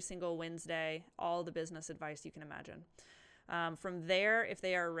there every single Wednesday. All the business advice you can imagine. From there, if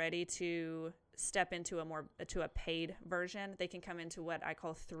they are ready to step into a paid version, they can come into what I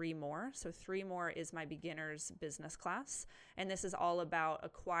call 3 More. So 3 More is my beginner's business class. And this is all about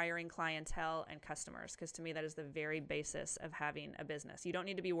acquiring clientele and customers, because to me, that is the very basis of having a business. You don't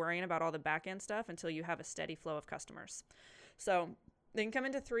need to be worrying about all the back end stuff until you have a steady flow of customers. So they can come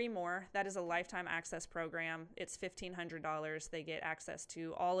into 3 More. That is a lifetime access program. It's $1,500. They get access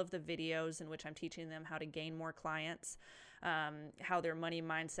to all of the videos in which I'm teaching them how to gain more clients, how their money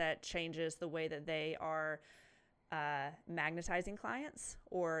mindset changes the way that they are magnetizing clients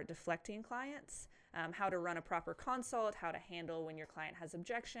or deflecting clients, how to run a proper consult, how to handle when your client has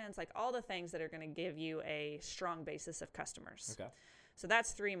objections, like all the things that are going to give you a strong basis of customers. Okay. So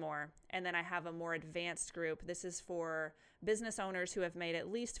that's 3 More. And then I have a more advanced group. This is for business owners who have made at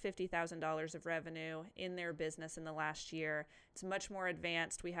least $50,000 of revenue in their business in the last year. It's much more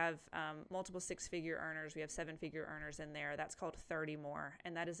advanced. We have multiple 6-figure earners. We have 7-figure earners in there. That's called 30 More.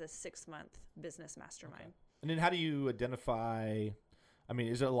 And that is a 6-month business mastermind. Okay. And then how do you identify, I mean,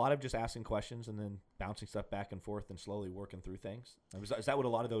 is it a lot of just asking questions and then bouncing stuff back and forth and slowly working through things? Is that what a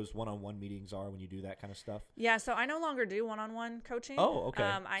lot of those one-on-one meetings are when you do that kind of stuff? Yeah, so I no longer do one-on-one coaching. Oh, okay.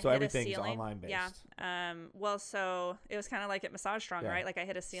 I so hit everything's a ceiling. online-based. Yeah. Well, so it was kind of like at Massage Strong, Yeah. right? Like I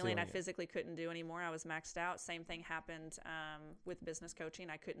hit a ceiling I Ceiling, yeah. physically couldn't do anymore. I was maxed out. Same thing happened with business coaching.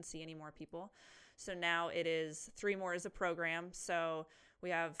 I couldn't see any more people. So now it is 3 More is a program. So we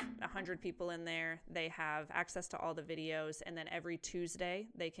have 100 people in there. They have access to all the videos. And then every Tuesday,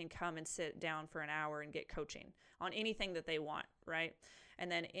 they can come and sit down for an hour and get coaching on anything that they want, right?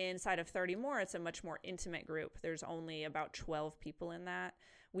 And then inside of 30 More, it's a much more intimate group. There's only about 12 people in that.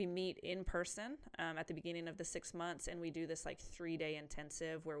 We meet in person at the beginning of the 6 months, and we do this like 3-day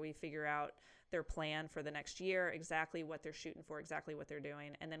intensive where we figure out their plan for the next year, exactly what they're shooting for, exactly what they're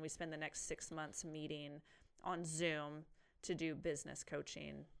doing. And then we spend the next 6 months meeting on Zoom to do business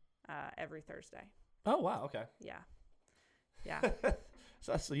coaching every Thursday. Oh, wow. Okay. Yeah. Yeah.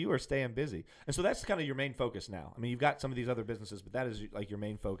 So you are staying busy. And so that's kind of your main focus now. I mean, you've got some of these other businesses, but that is like your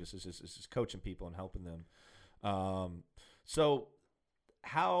main focus is just coaching people and helping them. So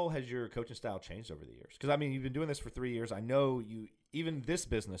how has your coaching style changed over the years? Because, I mean, you've been doing this for 3 years. I know even this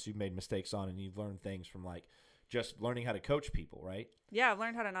business you've made mistakes on, and you've learned things from like just learning how to coach people, right? Yeah, I've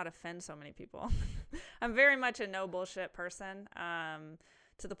learned how to not offend so many people. I'm very much a no bullshit person,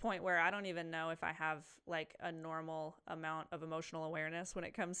 to the point where I don't even know if I have like a normal amount of emotional awareness when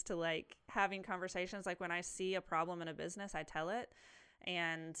it comes to like having conversations. Like when I see a problem in a business, I tell it,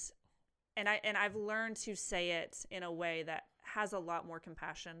 and I've learned to say it in a way that has a lot more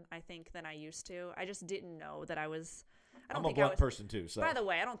compassion, I think, than I used to. I just didn't know that I was. I'm a blunt person too. So by the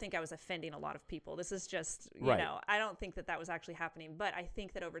way, I don't think I was offending a lot of people. This is just, I don't think that was actually happening. But I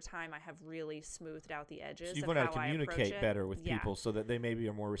think that over time I have really smoothed out the edges. So you've learned how to communicate better with people so that they maybe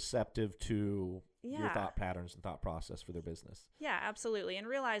are more receptive to your thought patterns and thought process for their business. Yeah, absolutely. And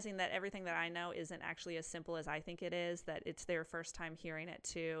realizing that everything that I know isn't actually as simple as I think it is, that it's their first time hearing it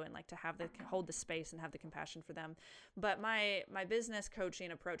too, and like to hold the space and have the compassion for them. But my business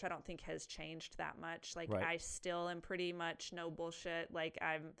coaching approach, I don't think has changed that much. Like I still am pretty much no bullshit. Like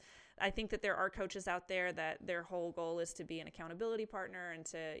I think that there are coaches out there that their whole goal is to be an accountability partner and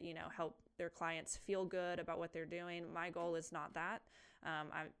to, help their clients feel good about what they're doing. My goal is not that.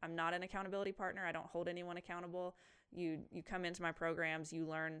 I'm not an accountability partner. I don't hold anyone accountable. You come into my programs, you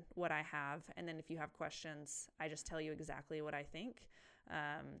learn what I have, and then if you have questions, I just tell you exactly what I think.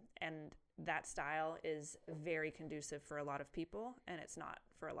 And that style is very conducive for a lot of people, and it's not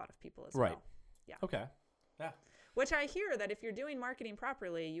for a lot of people as well. Yeah. Okay. Yeah. Which I hear that if you're doing marketing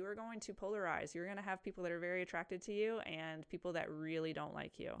properly, you are going to polarize. You're going to have people that are very attracted to you and people that really don't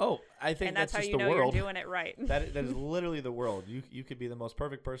like you. Oh, I think that's how just you the know world. You're doing it right. That is literally the world. You could be the most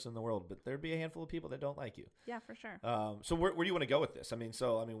perfect person in the world, but there'd be a handful of people that don't like you. Yeah, for sure. So where do you want to go with this? I mean,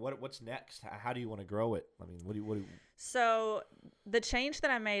 what's next? How do you want to grow it? I mean, what do you? So the change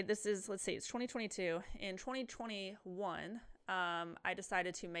that I made, it's 2022. In 2021, I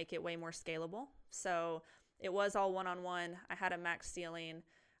decided to make it way more scalable. So it was all one-on-one. I had a max ceiling.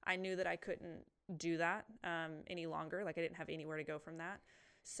 I knew that I couldn't do that any longer. Like I didn't have anywhere to go from that.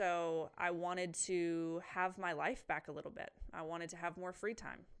 So I wanted to have my life back a little bit. I wanted to have more free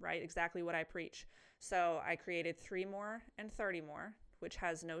time, right? Exactly what I preach. So I created 3 more and 30 more, which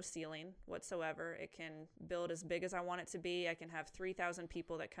has no ceiling whatsoever. It can build as big as I want it to be. I can have 3,000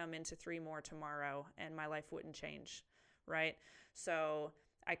 people that come into 3 more tomorrow and my life wouldn't change, right? So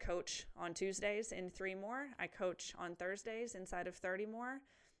I coach on Tuesdays in 3 more. I coach on Thursdays inside of 30 more.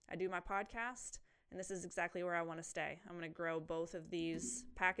 I do my podcast, and this is exactly where I want to stay. I'm going to grow both of these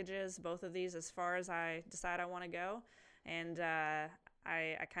packages, both of these as far as I decide I want to go. And I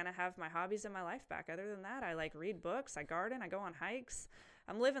kind of have my hobbies in my life back. Other than that, I like read books, I garden, I go on hikes.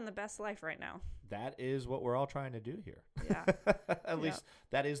 I'm living the best life right now. That is what we're all trying to do here. Yeah. At least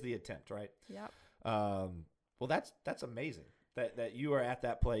that is the attempt, right? Yep. Well, that's amazing. That you are at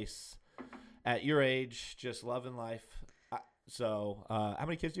that place at your age, just loving life. So, how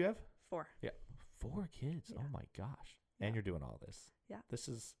many kids do you have? 4. Yeah, 4 kids. Yeah. Oh my gosh! Yeah. And you're doing all this. Yeah. This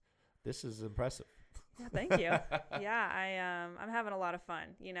is impressive. Yeah, thank you. Yeah, I'm having a lot of fun,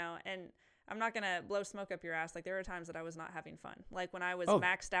 and I'm not gonna blow smoke up your ass. Like there are times that I was not having fun. Like when I was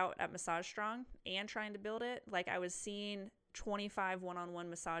maxed out at Massage Strong and trying to build it, like I was seeing 25 one-on-one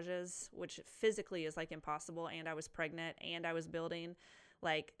massages, which physically is like impossible, and I was pregnant and I was building.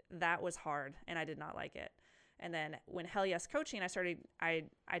 Like that was hard and I did not like it. And then when Hell Yes Coaching,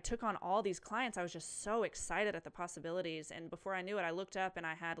 I took on all these clients. I was just so excited at the possibilities, and before I knew it, I looked up and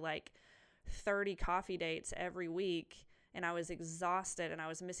I had like 30 coffee dates every week, and I was exhausted and I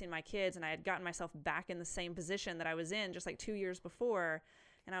was missing my kids, and I had gotten myself back in the same position that I was in just like 2 years before.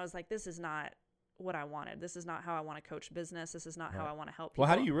 And I was like, this is not what I wanted. This is not how I want to coach business. This is not how I want to help people. Well,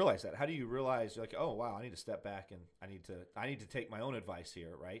 how do you realize that? How do you realize you're like, oh wow, I need to step back and I need to take my own advice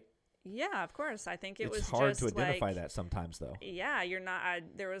here, right? Yeah, of course. I think it's hard to identify that sometimes, though. Yeah, you're not.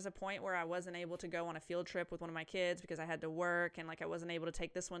 There was a point where I wasn't able to go on a field trip with one of my kids because I had to work, and like I wasn't able to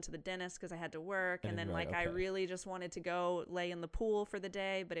take this one to the dentist because I had to work, and then I really just wanted to go lay in the pool for the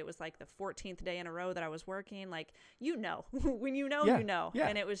day, but it was like the 14th day in a row that I was working. Like when you know, Yeah.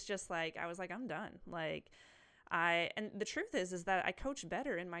 And it was just like I was like, I'm done. And the truth is that I coach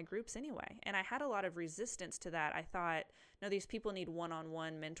better in my groups anyway. And I had a lot of resistance to that. I thought, no, these people need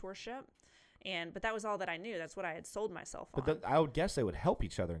one-on-one mentorship. But that was all that I knew. That's what I had sold myself on. But I would guess they would help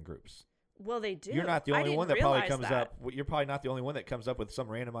each other in groups. Well, they do. You're not the only one that probably comes up. You're probably not the only one that comes up with some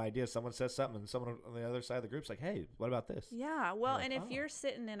random idea. Someone says something, and someone on the other side of the group's like, "Hey, what about this?" Yeah. Well, and if you're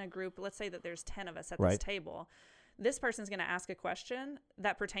sitting in a group, let's say that there's 10 of us at this table, this person's going to ask a question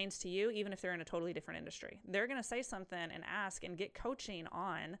that pertains to you, even if they're in a totally different industry. They're going to say something and ask and get coaching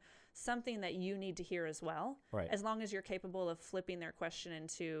on something that you need to hear as well, Right. as long as you're capable of flipping their question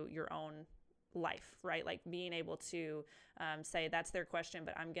into your own life, right? Like being able to say that's their question,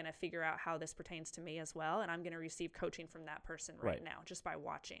 but I'm going to figure out how this pertains to me as well. And I'm going to receive coaching from that person right now just by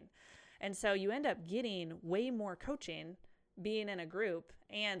watching. And so you end up getting way more coaching being in a group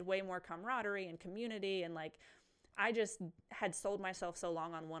and way more camaraderie and community. And like, I just had sold myself so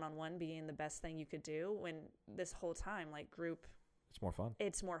long on one-on-one being the best thing you could do, when this whole time, like, group, It's more fun.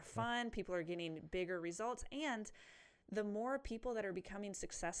 it's more fun. People are getting bigger results. And the more people that are becoming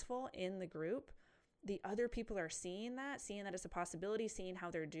successful in the group, the other people are seeing that it's a possibility, seeing how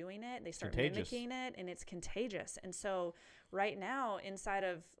they're doing it. They start mimicking it, and it's contagious. And so right now, inside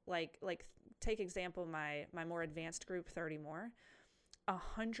of like take example, my more advanced group, 30 More,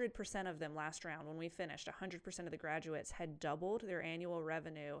 100% of them last round, when we finished, 100% of the graduates had doubled their annual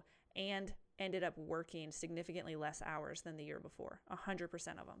revenue and ended up working significantly less hours than the year before. 100%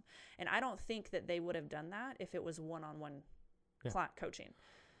 of them. And I don't think that they would have done that if it was one-on-one coaching.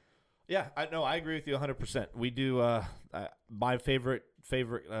 Yeah, I agree with you 100%. We do my favorite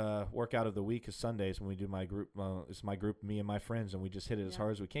workout of the week is Sundays when we do my group. It's my group, me and my friends, and we just hit it as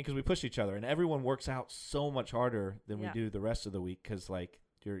hard as we can because we push each other. And everyone works out so much harder than we do the rest of the week because like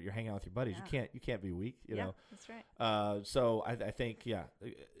you're hanging out with your buddies. You can't be weak. You know. That's right. So I think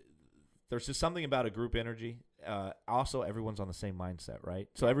there's just something about a group energy. Also, everyone's on the same mindset, right?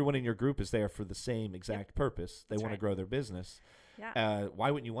 So everyone in your group is there for the same exact purpose. They want to grow their business. Yeah.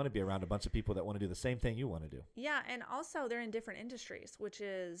 Why wouldn't you want to be around a bunch of people that want to do the same thing you want to do? Yeah, and also they're in different industries, which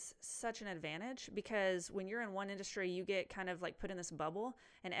is such an advantage because when you're in one industry, you get kind of like put in this bubble,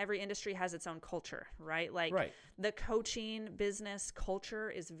 and every industry has its own culture, right? Like the coaching business culture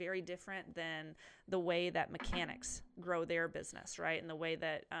is very different than the way that mechanics grow their business, right? And the way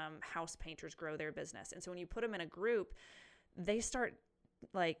that house painters grow their business. And so when you put them in a group, they start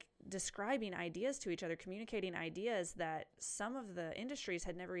like describing ideas to each other, communicating ideas that some of the industries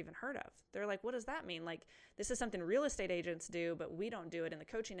had never even heard of. They're like, what does that mean? Like, this is something real estate agents do, but we don't do it in the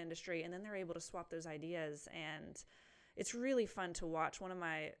coaching industry. And then they're able to swap those ideas. And it's really fun to watch. One of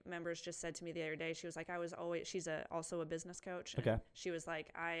my members just said to me the other day, she was like, she's also a business coach. And she was like,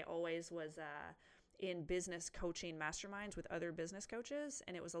 I always was in business coaching masterminds with other business coaches.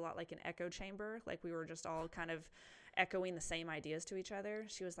 And it was a lot like an echo chamber. Like we were just all kind of echoing the same ideas to each other.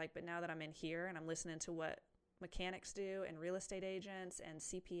 She was like, but now that I'm in here and I'm listening to what mechanics do and real estate agents and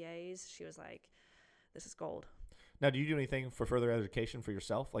CPAs, she was like, this is gold. Now, do you do anything for further education for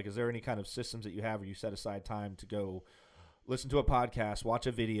yourself? Like, is there any kind of systems that you have where you set aside time to go listen to a podcast, watch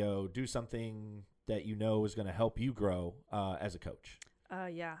a video, do something that you know is going to help you grow as a coach?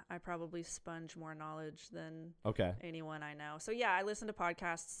 Yeah, I probably sponge more knowledge than Okay. anyone I know. So yeah, I listen to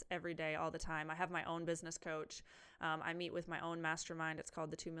podcasts every day, all the time. I have my own business coach. I meet with my own mastermind. It's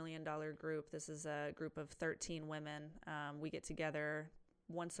called the $2 Million Group. This is a group of 13 women. We get together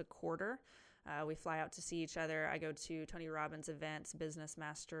once a quarter. We fly out to see each other. I go to Tony Robbins events, Business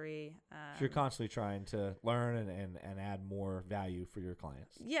Mastery. So you're constantly trying to learn and add more value for your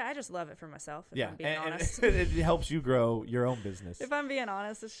clients. Yeah, I just love it for myself, if I'm being honest. And it helps you grow your own business. If I'm being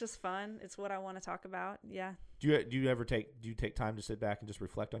honest, it's just fun. It's what I want to talk about. Yeah. Do you take time to sit back and just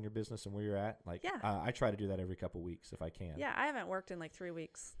reflect on your business and where you're at? Like, I try to do that every couple of weeks if I can. Yeah, I haven't worked in like 3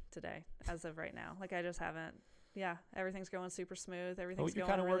 weeks today as of right now. Like I just haven't. Yeah, everything's going super smooth. Everything's going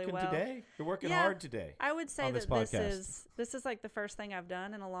really well. You're kind of working today? You're working hard today. I would say that this is like the first thing I've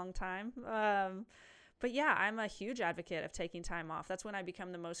done in a long time. But yeah, I'm a huge advocate of taking time off. That's when I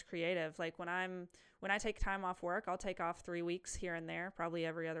become the most creative. Like when I take time off work, I'll take off 3 weeks here and there, probably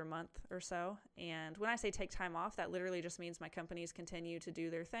every other month or so. And when I say take time off, that literally just means my companies continue to do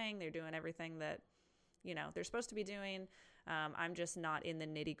their thing. They're doing everything that, they're supposed to be doing. I'm just not in the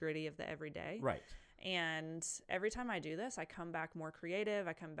nitty-gritty of the everyday. Right. And every time I do this, I come back more creative.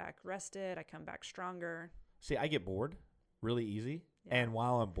 I come back rested. I come back stronger. See, I get bored really easy. Yeah. And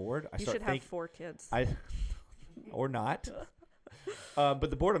while I'm bored, you should have 4 kids. Or not.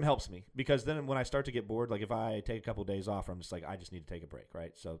 But the boredom helps me because then when I start to get bored, like if I take a couple of days off, I'm just like, I just need to take a break,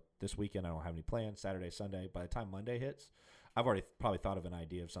 right? So this weekend, I don't have any plans, Saturday, Sunday. By the time Monday hits, I've already probably thought of an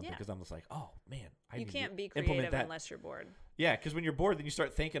idea of something because I'm just like, oh, man. You can't be creative unless you're bored. Yeah, because when you're bored, then you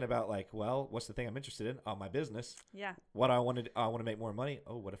start thinking about like, well, what's the thing I'm interested in? Oh, my business. Yeah. What I want to make more money.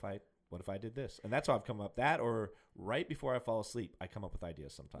 Oh, what if I what if I did this? And that's how I've come up that, or right before I fall asleep, I come up with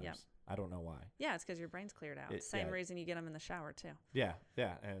ideas sometimes. Yep. I don't know why. Yeah, it's because your brain's cleared out. Same yeah. reason you get them in the shower too. Yeah.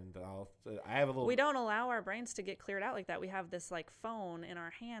 And I have a little. We don't allow our brains to get cleared out like that. We have this like phone in our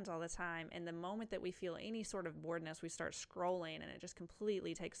hands all the time, and the moment that we feel any sort of boredness, we start scrolling, and it just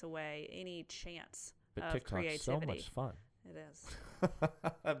completely takes away any chance but of TikTok's creativity. so much fun. It is.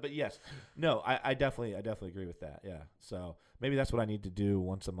 But yes, no, I definitely agree with that. Yeah. So maybe that's what I need to do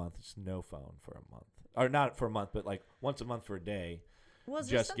once a month. It's no phone for a month, or not for a month, but like once a month for a day. Well,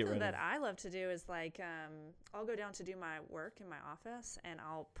 just just get something rid that of- I love to do is like I'll go down to do my work in my office, and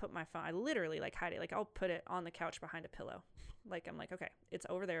I'll put my phone. I literally like hide it. Like I'll put it on the couch behind a pillow. Like I'm like, okay, it's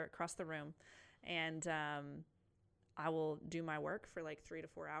over there across the room, and I will do my work for like 3 to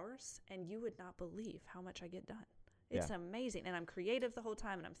 4 hours, and you would not believe how much I get done. It's amazing, and I'm creative the whole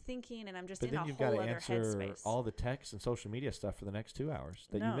time, and I'm thinking, and I'm just in a whole other headspace. All the text and social media stuff for the next 2 hours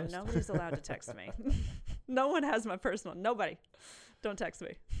that you missed. Nobody's allowed to text me. No one has my personal. Nobody. Don't text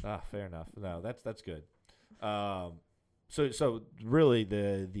me. Fair enough. No, that's good. So really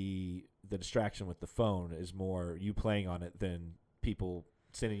the distraction with the phone is more you playing on it than people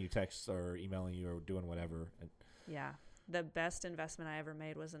sending you texts or emailing you or doing whatever. Yeah. The best investment I ever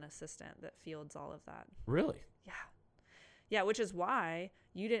made was an assistant that fields all of that. Really? Yeah. Yeah, which is why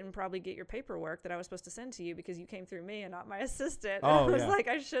you didn't probably get your paperwork that I was supposed to send to you because you came through me and not my assistant. Oh, I was yeah. like,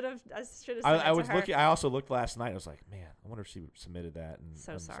 I should have sent it I was to her. looking. I also looked last night. I was like, man, I wonder if she submitted that. And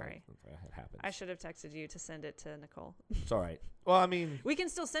So I was sorry. Like, it happens. I should have texted you to send it to Nicole. It's all right. Well, I mean, We can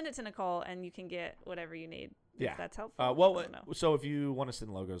still send it to Nicole, and you can get whatever you need. Yeah. If that's helpful. I don't know. so if you want to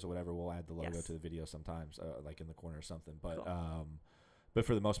send logos or whatever, we'll add the logo Yes. to the video sometimes, like in the corner or something. But Cool. but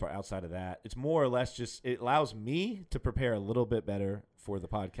for the most part, outside of that, it's more or less just it allows me to prepare a little bit better for the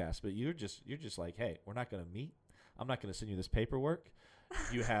podcast. But you're just like, hey, we're not going to meet. I'm not going to send you this paperwork.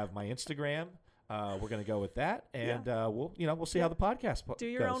 You have my Instagram. We're going to go with that, and we'll see how the podcast Do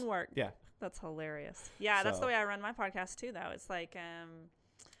your goes. own work. Yeah. That's hilarious. Yeah, that's So- the way I run my podcast too, though. It's like,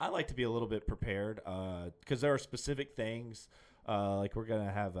 I like to be a little bit prepared because there are specific things. Like we're going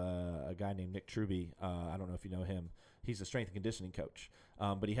to have a guy named Nick Truby. I don't know if you know him. He's a strength and conditioning coach.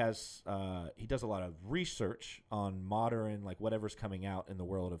 But he does a lot of research on modern, like whatever's coming out in the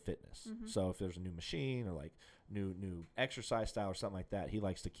world of fitness. Mm-hmm. So if there's a new machine or like new exercise style or something like that, he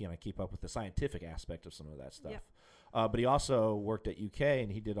likes to kind of keep up with the scientific aspect of some of that stuff. Yep. But he also worked at UK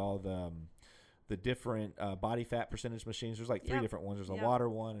and he did all the different body fat percentage machines. There's like 3 Yep. different ones. There's Yep. a water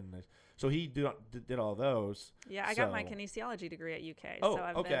one, and so he did all those. yeah, I got my So- kinesiology degree at UK. Oh, so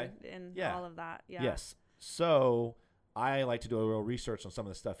I've okay. been in Yeah. all of that. Yeah. Yes. So I like to do a real research on some of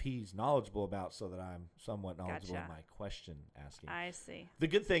the stuff he's knowledgeable about, so that I'm somewhat knowledgeable in Gotcha. my question asking. I see. The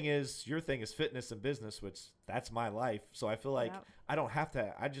good thing is your thing is fitness and business, which that's my life. So I feel like Yep. I don't have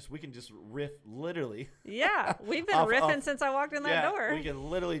to. We can just riff literally. Yeah, we've been Off- riffing off- since I walked in that door. we can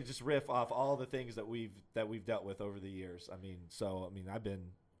literally just riff off all the things that we've dealt with over the years. I've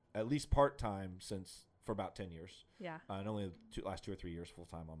been at least part time for about 10 years, Yeah, and only last 2 or 3 years full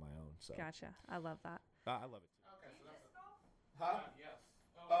time on my own. So gotcha. I love that. I love it. Okay, so that's Huh? yes.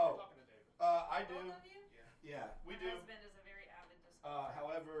 Oh. We're talking to David. I do. Both of you? Yeah, we My do. husband is a very avid disc golfer.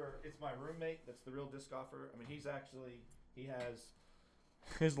 However, it's my roommate that's the real disc golfer. I mean, he has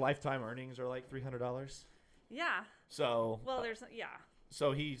his lifetime earnings are like $300. Yeah. So Well, there's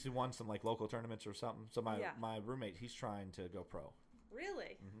so he's won some like local tournaments or something. So Yeah. my roommate, he's trying to go pro.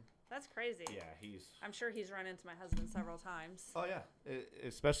 Really. Mhm. That's crazy. Yeah, he's. I'm sure he's run into my husband several times. Oh yeah,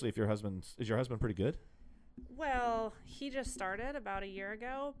 especially if your husband pretty good? Well, he just started about a year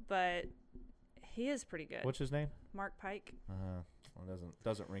ago, but he is pretty good. What's his name? Mark Pike, Well,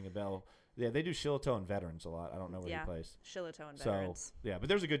 doesn't ring a bell. Yeah, they do Shillito and veterans a lot. I don't know where Yeah. he plays. Shillito and So veterans. yeah, but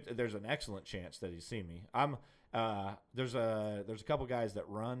there's an excellent chance that he's seen me. There's a couple guys that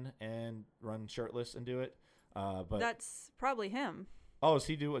run shirtless and do it. But That's probably him. is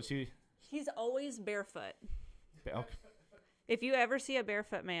he do? What's he? He's always barefoot. Okay. If you ever see a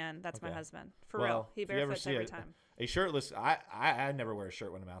barefoot man, that's my Okay. husband. For Well, real. He if you ever barefoots see every a- time. A shirtless. I never wear a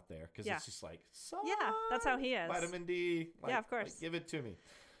shirt when I'm out there because Yeah. it's just like Yeah, that's how he is. Vitamin D. Yeah, of course. give it to me.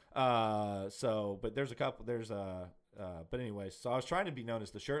 But there's a couple. But anyways, so I was trying to be known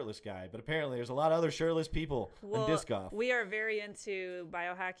as the shirtless guy, but apparently there's a lot of other shirtless people in disc golf. We are very into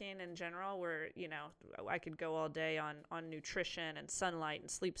biohacking in general. Where I could go all day on nutrition and sunlight and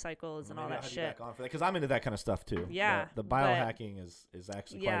sleep cycles and all Maybe I'll that have you shit. back on for that because I'm into that kind of stuff too. Yeah, the but- biohacking is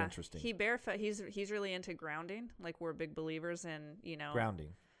actually quite Yeah, interesting. he barefoot. He's really into grounding. Like we're big believers in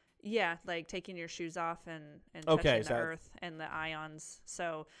Grounding. Yeah, like taking your shoes off and Okay, touching is the that- earth and the ions.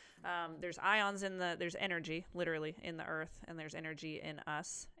 So there's ions there's energy literally in the earth, and there's energy in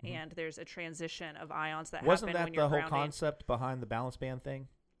us, and there's a transition of ions that Wasn't happen that when you're the whole grounding. concept behind the balance band thing?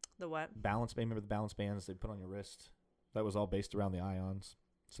 The what? Balance band. Remember the balance bands they put on your wrist? That was all based around the ions, I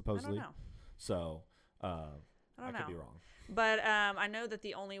supposedly. don't know. So I don't know. could be wrong. But I know that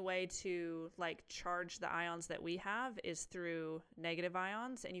the only way to like charge the ions that we have is through negative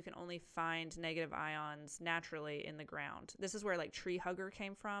ions, and you can only find negative ions naturally in the ground. This is where like tree hugger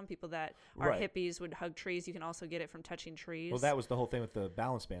came from. People that are Right. hippies would hug trees. You can also get it from touching trees. Well, that was the whole thing with the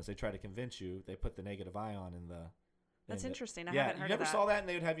balance bands. They try to convince you. They put the negative ion in the. That's in the- interesting. I yeah, haven't you heard never of that. saw that, and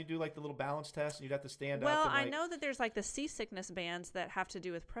they would have you do like the little balance test, and you'd have to stand Well, up. And, I like, know that there's like the seasickness bands that have to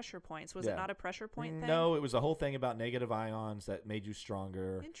do with pressure points. Was Yeah. it not a pressure point thing? No, it was a whole thing about negative ions that made you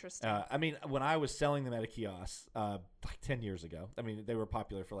stronger. Interesting. I mean, when I was selling them at a kiosk like 10 years ago, I mean, they were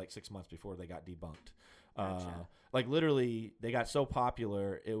popular for like 6 months before they got debunked. Gotcha. Like literally, they got so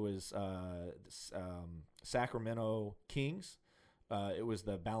popular, it was Sacramento Kings. It was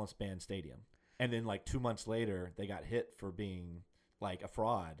the Balance Band Stadium. And then like 2 months later, they got hit for being like a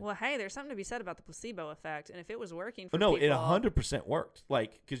fraud. Well, hey, there's something to be said about the placebo effect, and if it was working for No, people, it 100% worked.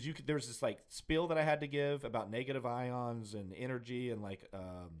 Like, because there was this like spiel that I had to give about negative ions and energy and like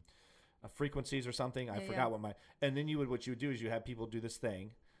frequencies or something. I Yeah, forgot yeah. and then what you would do is you have people do this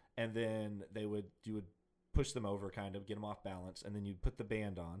thing, and then you would push them over, kind of get them off balance, and then you'd put the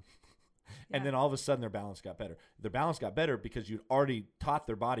band on. And Yeah. then all of a sudden their balance got better. Their balance got better because you'd already taught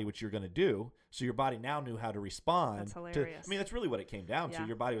their body what you're going to do. So your body now knew how to respond. That's to- hilarious. I mean, that's really what it came down to. Yeah.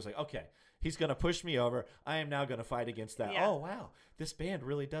 Your body was like, okay, he's going to push me over. I am now going to fight against that. Yeah. Oh, wow. This band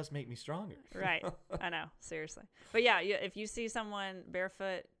really does make me stronger. Right. I know. Seriously. But yeah, if you see someone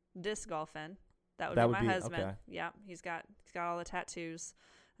barefoot disc golfing, that would That be would my be- husband. okay. Yeah, he's got all the tattoos.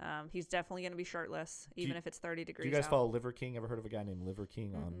 He's definitely going to be shirtless, even if it's 30 Do degrees you guys out. follow Liver King? Ever heard of a guy named Liver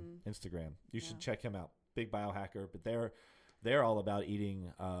King on Mm-mm. Instagram? You should Yeah. check him out. Big biohacker. But they're all about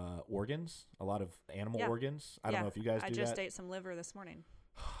eating organs, a lot of animal Yeah. organs. I don't Yeah, know if you guys do I just that. ate some liver this morning.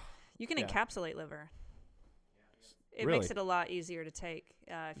 You can Yeah. encapsulate liver. It Really? makes it a lot easier to take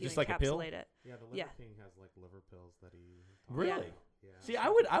if you Just like a pill? encapsulate it. Yeah, the Liver Yeah. King has like liver pills that he. Really? Yeah. See, I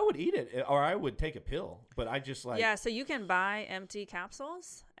would eat it, or I would take a pill, but I just like Yeah, so you can buy empty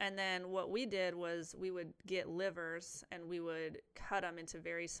capsules, and then what we did was we would get livers and we would cut them into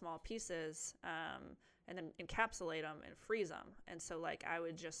very small pieces, and then encapsulate them and freeze them. And so like I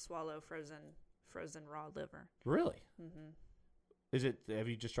would just swallow frozen raw liver. really. Hmm Is it? Have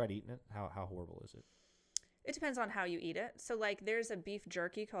you just tried eating it? How horrible is it? It depends on how you eat it. So like there's a beef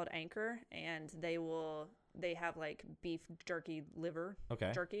jerky called Anchor, and they have like beef jerky liver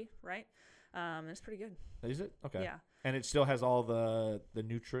Okay. jerky, right? It's pretty good. Is it? Okay. Yeah. And it still has all the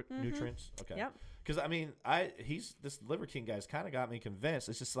Mhm. nutrients. Okay. Yep. Because I mean, this Liver King guy's kind of got me convinced.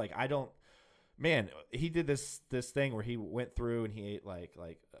 It's just like I don't. Man, he did this thing where he went through and he ate like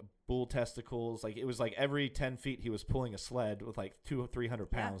bull testicles. Like it was like every 10 feet he was pulling a sled with like 200 or 300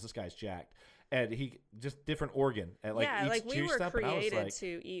 Yeah. pounds. This guy's jacked, and he just different organ. And like yeah, eats like we juice were stuff, and I was created like,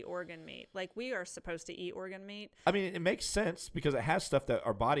 to eat organ meat. Like we are supposed to eat organ meat. I mean, it makes sense because it has stuff that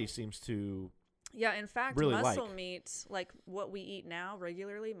our body seems to. Yeah, in fact, Really muscle like. meat, like what we eat now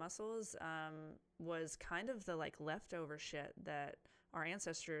regularly, mussels, was kind of the like leftover shit that our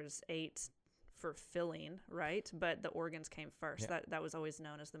ancestors ate for filling, right? But the organs came first. Yeah. That was always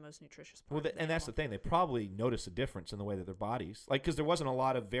known as the most nutritious part. Well, of the and that's the animal. thing. They probably noticed a difference in the way that their bodies, like, because there wasn't a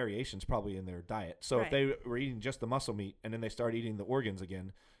lot of variations probably in their diet. So if Right. they were eating just the muscle meat and then they started eating the organs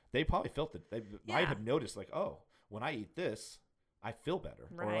again, they probably felt it. They might Yeah. have noticed, like, oh, when I eat this, I feel better,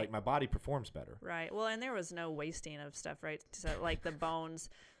 or Right. like my body performs better. Right. Well, and there was no wasting of stuff, right? So like the bones.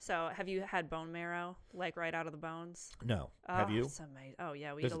 So have you had bone marrow, like right out of the bones? No, have Oh, you? It's amazing. Oh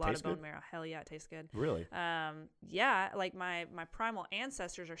yeah, we Does eat a it lot taste of bone good? marrow. Hell yeah, it tastes good. Really? Yeah, like my primal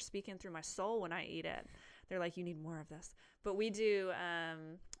ancestors are speaking through my soul when I eat it. They're like, you need more of this. But we do,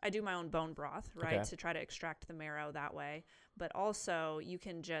 I do my own bone broth, right, Okay. to try to extract the marrow that way. But also, you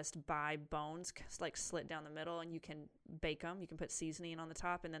can just buy bones, like slit down the middle, and you can bake them. You can put seasoning on the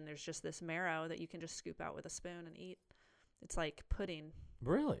top, and then there's just this marrow that you can just scoop out with a spoon and eat. It's like pudding.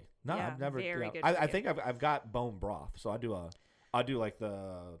 Really? No, Yeah, I've never. very yeah. good I for you. think I've got bone broth, so I do like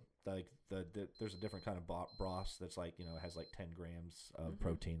the there's a different kind of broth that's like, has like 10 grams of Mhm.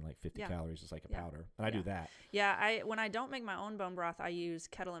 protein, like 50 Yeah. calories. It's like a Yeah. powder, and I do that. Yeah, when I don't make my own bone broth, I use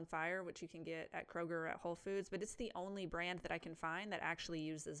Kettle and Fire, which you can get at Kroger or at Whole Foods, but it's the only brand that I can find that actually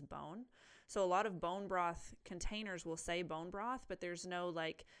uses bone. So a lot of bone broth containers will say bone broth, but there's no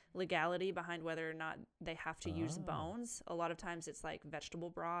like legality behind whether or not they have to use Oh. bones. A lot of times it's like vegetable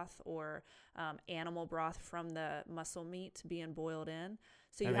broth or animal broth from the muscle meat being boiled in.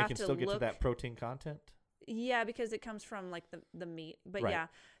 So you And they have can to still get to look. that protein content. Yeah, because it comes from like the meat. But Right. yeah,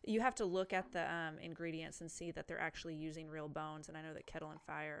 you have to look at the ingredients and see that they're actually using real bones. And I know that Kettle and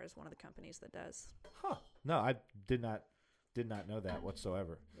Fire is one of the companies that does. Huh. No, I did not know that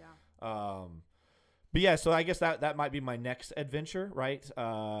whatsoever. Yeah. But yeah, so I guess that might be my next adventure, right?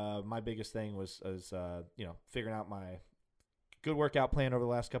 My biggest thing was figuring out my good workout plan over the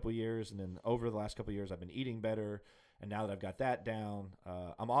last couple of years, and then over the last couple of years, I've been eating better. And now that I've got that down,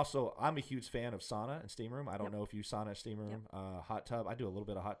 I'm a huge fan of sauna and steam room. I don't Yep. know if you sauna and steam room, hot tub. I do a little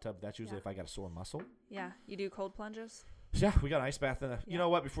bit of hot tub. That's usually Yeah. if I got a sore muscle. Yeah. You do cold plunges? Yeah, we got an ice bath. You Yeah. know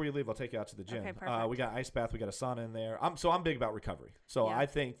what? Before you leave, I'll take you out to the gym. Okay, perfect. We got ice bath. We got a sauna in there. I'm big about recovery. So Yeah. I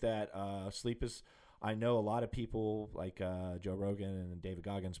think that sleep is. I know a lot of people like Joe Rogan and David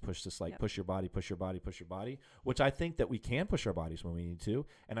Goggins push this like Yep. push your body, push your body, push your body, which I think that we can push our bodies when we need to,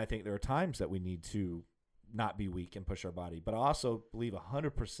 and I think there are times that we need to not be weak and push our body. But I also believe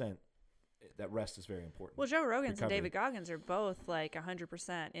 100% that rest is very important. Well, Joe Rogan's Recovery. and David Goggins are both like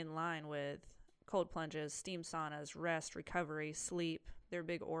 100% in line with cold plunges, steam saunas, rest, recovery, sleep. They're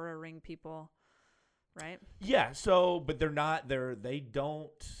big Aura Ring people, right? Yeah, so but they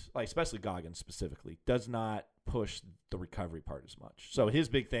don't like, especially Goggins specifically does not push the recovery part as much. So his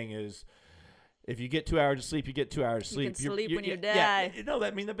big thing is if you get 2 hours of sleep, you get 2 hours of You sleep. can sleep when you Yeah, die. no,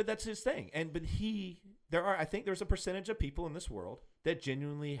 but that's his thing. I think there's a percentage of people in this world that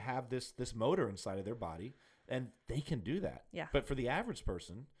genuinely have this motor inside of their body, and they can do that. Yeah. But for the average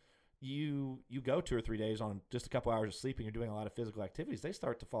person, you go 2 or 3 days on just a couple hours of sleep and you're doing a lot of physical activities, they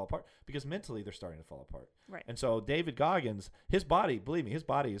start to fall apart because mentally they're starting to fall apart. Right. And so David Goggins, his body, believe me, his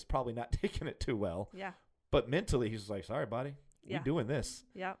body is probably not taking it too well. Yeah. But mentally, he's like, sorry, buddy, Yeah. we're doing this.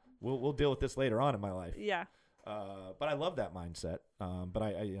 Yep. We'll deal with this later on in my life. Yeah. But I love that mindset. But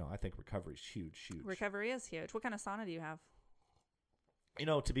I think recovery is huge. Recovery is huge. What kind of sauna do you have?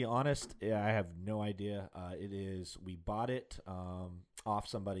 To be honest, I have no idea. We bought it off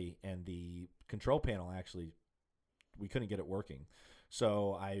somebody, and the control panel actually, we couldn't get it working.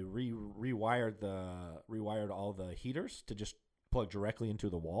 So I rewired all the heaters to just plug directly into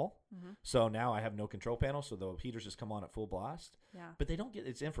the wall. Mm-hmm. So now I have no control panel, so the heaters just come on at full blast. Yeah. But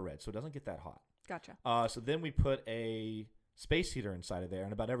it's infrared, so it doesn't get that hot. Gotcha. So then we put a space heater inside of there,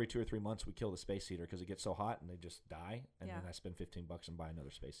 and about every 2 or 3 months we kill the space heater because it gets so hot and they just die. And Yeah. then I spend $15 and buy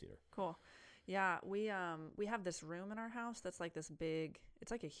another space heater. Cool. Yeah, we have this room in our house that's like this big.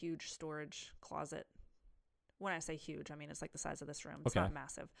 It's like a huge storage closet. When I say huge, I mean it's like the size of this room. It's Okay. not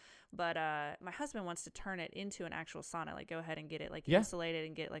massive. But my husband wants to turn it into an actual sauna. Like go ahead and get it like Yeah. insulated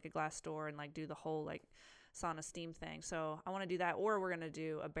and get like a glass door and like do the whole like sauna steam thing. So I want to do that, or we're gonna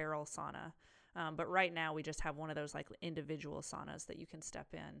do a barrel sauna. But right now we just have one of those like individual saunas that you can step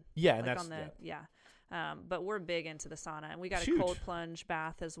in. Yeah, and Like that's on the but we're big into the sauna, and we got It's a cold huge. plunge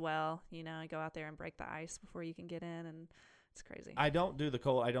bath as well. You go out there and break the ice before you can get in, and it's crazy. I don't do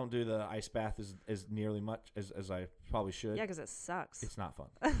the ice bath as nearly much as I probably should. Yeah, because it sucks. It's not fun.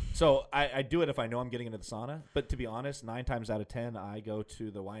 So I do it if I know I'm getting into the sauna. But to be honest, 9 times out of 10, I go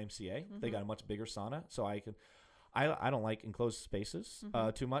to the YMCA. They Mhm. got a much bigger sauna, so I don't like enclosed spaces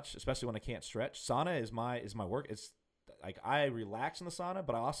Mhm. too much, especially when I can't stretch. Sauna is my work. It's like I relax in the sauna,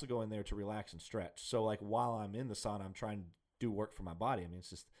 but I also go in there to relax and stretch. So like while I'm in the sauna, I'm trying to do work for my body. I mean,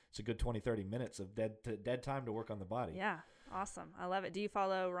 it's a good 20, 30 minutes of dead time to work on the body. Yeah, awesome. I love it. Do you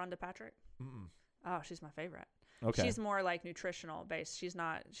follow Rhonda Patrick? Mm-mm. Oh, she's my favorite. Okay. She's more like nutritional based. She's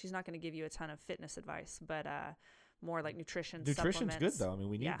not going to give you a ton of fitness advice, but more like nutrition's good good though. I mean,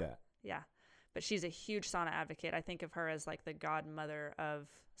 we need Yeah. that. Yeah. But she's a huge sauna advocate. I think of her as like the godmother of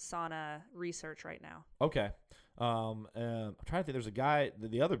sauna research right now. Okay. I'm trying to think. There's a guy.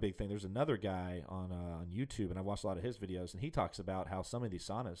 The other big thing. There's another guy on YouTube, and I've watched a lot of his videos, and he talks about how some of these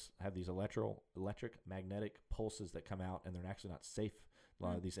saunas have these electric magnetic pulses that come out, and they're actually not safe. A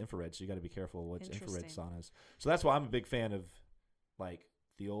lot of these infrared, so you got to be careful what's infrared Interesting. saunas. So that's why I'm a big fan of like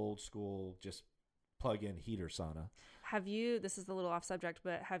the old school, just plug-in heater sauna. Have you, this is a little off subject,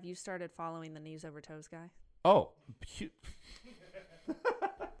 but have you started following the knees over toes guy? Oh,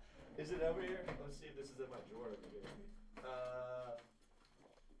 is it over here? Let's see if this is in my drawer over here.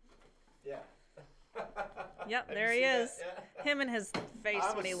 Yeah. Yep, Have there you he seen is. that? Yeah. Him and his face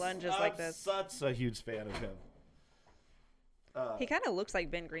when he lunges like this. Such a huge fan of him. He kind of looks like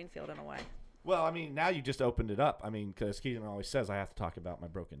Ben Greenfield in a way. Well, I mean, now you just opened it up. I mean, because Keaton always says I have to talk about my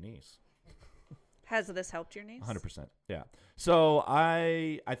broken knees. Has this helped your knees? 100%. Yeah. So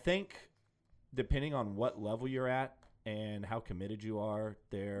I think depending on what level you're at and how committed you are,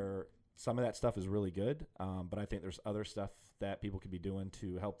 some of that stuff is really good. But I think there's other stuff that people could be doing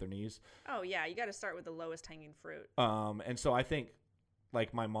to help their knees. Oh, yeah. You got to start with the lowest hanging fruit. And so I think,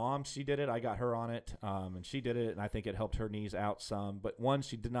 like my mom, she did it. I got her on it, and she did it, and I think it helped her knees out some. But one,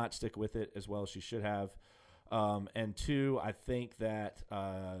 she did not stick with it as well as she should have. And two, I think that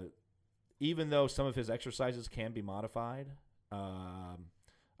even though some of his exercises can be modified,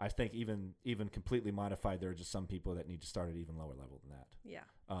 I think even completely modified, there are just some people that need to start at even lower level than that. Yeah.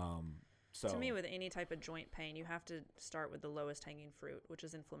 So to me, with any type of joint pain, you have to start with the lowest hanging fruit, which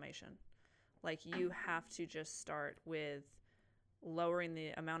is inflammation. Like, you have to just start with lowering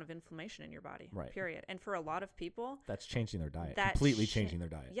the amount of inflammation in your body, right. Period. And for a lot of people, that's changing their diet, completely changing their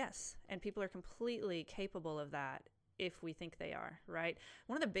diet. Yes. And people are completely capable of that if we think they are, right?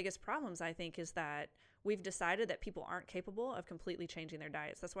 One of the biggest problems, I think, is that we've decided that people aren't capable of completely changing their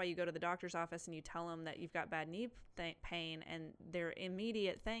diets. That's why you go to the doctor's office and you tell them that you've got bad knee pain, and their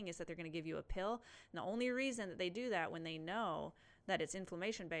immediate thing is that they're going to give you a pill. And the only reason that they do that when they know that it's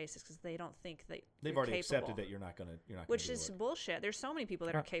inflammation based is because they don't think that they've already accepted that you're not going to which is bullshit. There's so many people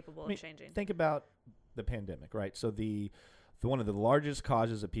that are capable of changing. Think about the pandemic, right? So the one of the largest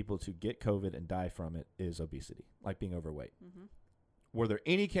causes of people to get COVID and die from it is obesity, like being overweight. Mm-hmm. Were there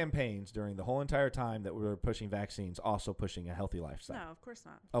any campaigns during the whole entire time that we were pushing vaccines, also pushing a healthy lifestyle? No, of course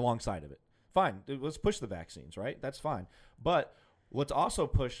not. Alongside of it. Fine. Let's push the vaccines, right? That's fine. But let's also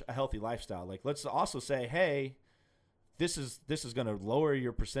push a healthy lifestyle. Like, let's also say, hey, this is going to lower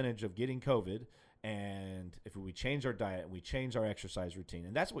your percentage of getting COVID. And if we change our diet and we change our exercise routine,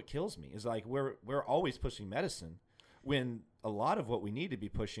 and that's what kills me, is like we're always pushing medicine when a lot of what we need to be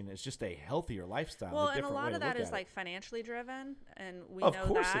pushing is just a healthier lifestyle. Well, and a lot of that is like financially driven, and we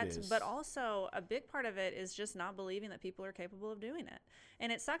know that. It is. But also a big part of it is just not believing that people are capable of doing it.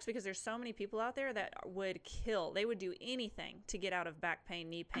 And it sucks because there's so many people out there that would kill. They would do anything to get out of back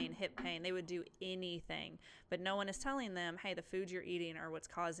pain, knee pain, hip pain. They would do anything. But no one is telling them, hey, the foods you're eating are what's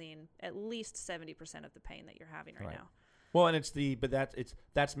causing at least 70% of the pain that you're having right now. Well, and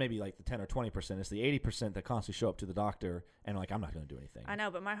that's maybe like the 10 or 20%. It's the 80% that constantly show up to the doctor and like, I'm not going to do anything. I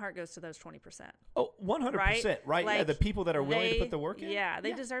know, but my heart goes to those 20%. Oh, 100%, right? Like, yeah, the people that are willing to put the work in. Yeah,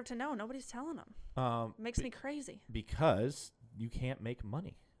 they deserve to know. Nobody's telling them. It makes me crazy. Because you can't make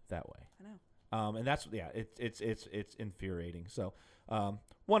money that way. I know. And that's it's infuriating. So,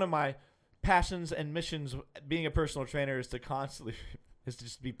 one of my passions and missions being a personal trainer is to constantly is to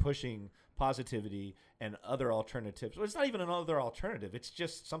just be pushing positivity and other alternatives. Well, it's not even another alternative. It's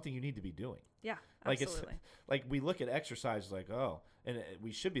just something you need to be doing. Yeah, absolutely. Like we look at exercise like, oh, and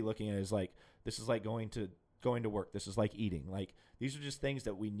we should be looking at it as like, this is like going to work. This is like eating. Like, these are just things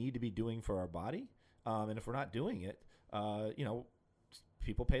that we need to be doing for our body. And if we're not doing it,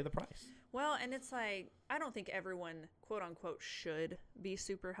 people pay the price. Well, and it's like, I don't think everyone, quote unquote, should be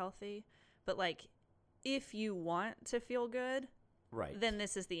super healthy, but like, if you want to feel good, right, then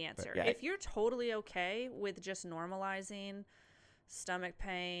this is the answer. Right. Yeah. If you're totally okay with just normalizing stomach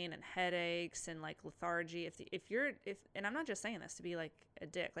pain and headaches and like lethargy, if and I'm not just saying this to be like a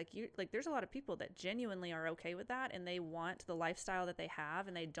dick, like there's a lot of people that genuinely are okay with that, and they want the lifestyle that they have,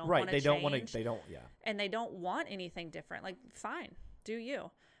 and they don't want to change. And they don't want anything different. Like, fine, do you.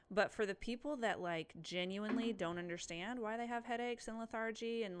 But for the people that like genuinely don't understand why they have headaches and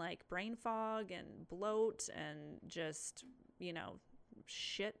lethargy and like brain fog and bloat and just,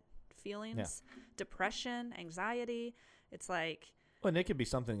 shit feelings, depression, anxiety, it's like. Well, and it could be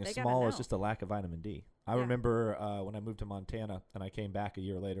something as small as just a lack of vitamin D. I remember when I moved to Montana and I came back a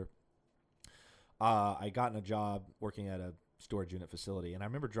year later, I got in a job working at a storage unit facility. And I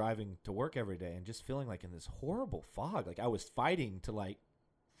remember driving to work every day and just feeling like in this horrible fog. Like I was fighting to like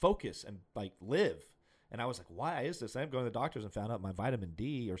focus and like live. And I was like, why is this? I ended up going to the doctors and found out my vitamin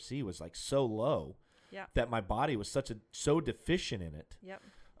D or C was like so low that my body was so deficient in it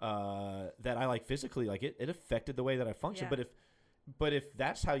that I like physically, like it affected the way that I function. Yeah. But if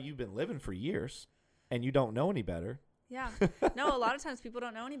that's how you've been living for years and you don't know any better. Yeah. No, a lot of times people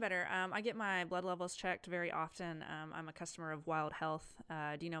don't know any better. I get my blood levels checked very often. I'm a customer of Wild Health.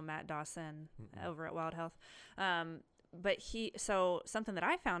 Do you know Matt Dawson over at Wild Health? So something that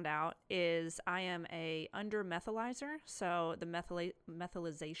I found out is I am a under-methylizer. So the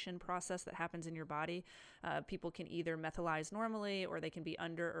methylization process that happens in your body, people can either methylize normally or they can be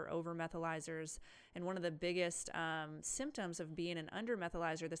under or over methylizers. And one of the biggest symptoms of being an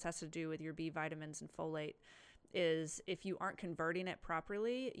under-methylizer, this has to do with your B vitamins and folate, is if you aren't converting it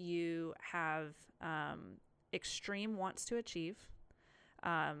properly, you have extreme wants to achieve,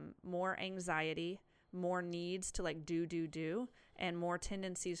 more anxiety, more needs to like do, and more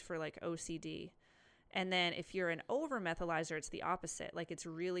tendencies for like OCD. And then if you're an over methylizer, it's the opposite. Like it's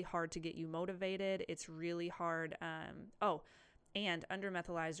really hard to get you motivated. It's really hard. And under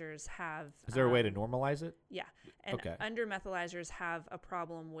methylizers have. Is there a way to normalize it? Yeah. And under methylizers have a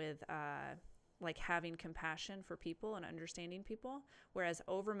problem with like having compassion for people and understanding people, whereas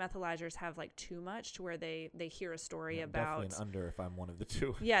over methylizers have like too much to where they hear a story about definitely an under if I'm one of the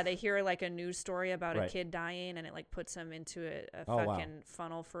two. Yeah, they hear like a news story about a kid dying and it like puts them into a fucking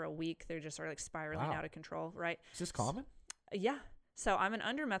funnel for a week. They're just sort of like spiraling out of control, right? Is this common? Yeah. So I'm an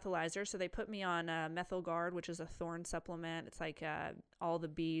under methylizer, so they put me on Methyl Guard, which is a thorn supplement. It's like all the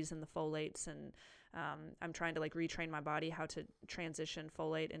Bs and the folates, and I'm trying to like retrain my body how to transition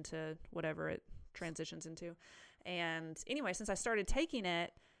folate into whatever it transitions into. And anyway, since I started taking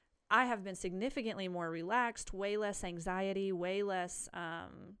it, I have been significantly more relaxed, way less anxiety, way less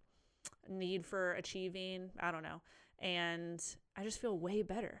need for achieving, I don't know. And I just feel way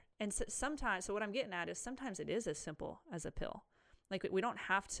better. And sometimes, so what I'm getting at is sometimes it is as simple as a pill. Like we don't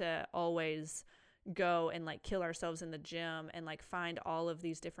have to always go and like kill ourselves in the gym and like find all of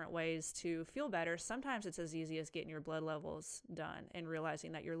these different ways to feel better. Sometimes it's as easy as getting your blood levels done and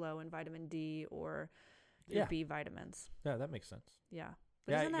realizing that you're low in vitamin D or your B vitamins. Yeah, that makes sense. Yeah.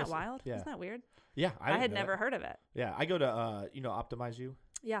 But isn't that wild? Yeah. Isn't that weird? Yeah. I had never heard of it. Yeah. I go to, Optimize You.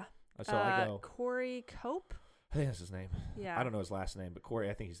 Yeah. So I go. Corey Cope? I think that's his name. Yeah. I don't know his last name, but Corey,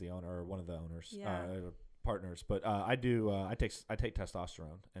 I think he's the owner or one of the owners. Yeah. Partners, but I take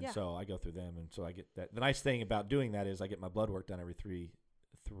testosterone, and so I go through them, and so I get that. The nice thing about doing that is I get my blood work done every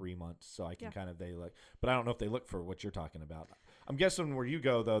three months, so I can but I don't know if they look for what you're talking about. I'm guessing where you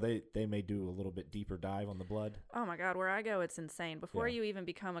go though, they may do a little bit deeper dive on the blood. Oh my God, where I go, it's insane. Before you even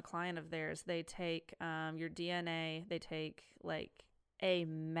become a client of theirs, they take your DNA, they take like a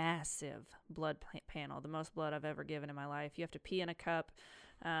massive blood panel, the most blood I've ever given in my life. You have to pee in a cup.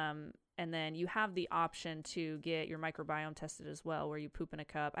 And then you have the option to get your microbiome tested as well, where you poop in a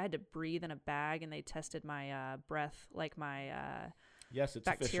cup. I had to breathe in a bag, and they tested my breath, like my it's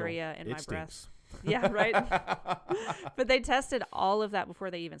bacteria official. in my Stinks. breath. Yeah, right. But they tested all of that before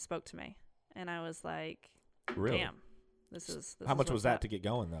they even spoke to me, and I was like, really? "Damn, this is." How much was that to get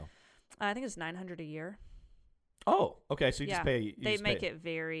going though? I think it's $900 a year. Oh, okay. So you just pay. They make it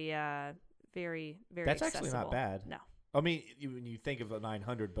very, very, very. That's accessible. actually not bad. No. I mean, when you think of a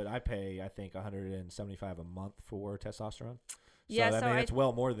 900, but I pay, I think, $175 a month for testosterone. So it's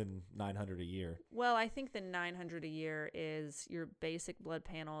well more than 900 a year. Well, I think the 900 a year is your basic blood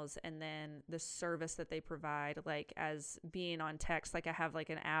panels, and then the service that they provide, like as being on text. Like I have like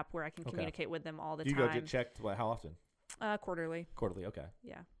an app where I can communicate with them all the time. Do you go get checked? How often? Quarterly. Quarterly. Okay.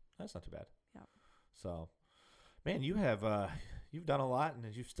 Yeah. That's not too bad. Yeah. So, man, you have you've done a lot,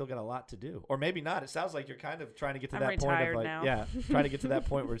 and you've still got a lot to do, or maybe not. It sounds like you're kind of trying to get to that point of like, now. Trying to get to that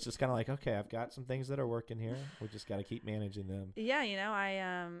point where it's just kind of like, okay, I've got some things that are working here. We just got to keep managing them. Yeah, I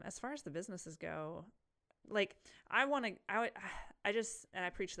as far as the businesses go, like I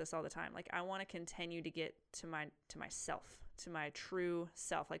preach this all the time. Like I want to continue to get to myself, to my true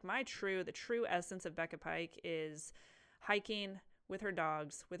self. Like the true essence of Becca Pike is hiking with her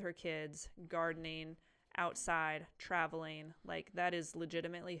dogs, with her kids, gardening, outside, traveling. Like that is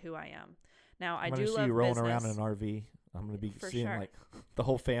legitimately who I am. Now I do love see you rolling business. around in an RV. I'm going to be seeing sure. like the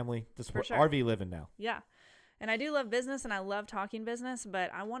whole family. This For sure. RV living now. Yeah. And I do love business and I love talking business,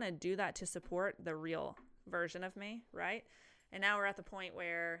 but I want to do that to support the real version of me, right? And now we're at the point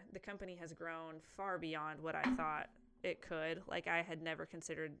where the company has grown far beyond what I thought it could. Like I had never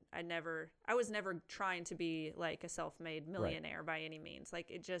considered, I was never trying to be like a self-made millionaire by any means. Like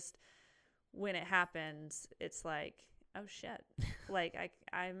it just, when it happens, it's like, oh shit, like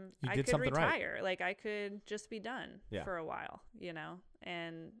I could retire. Right. Like I could just be done for a while,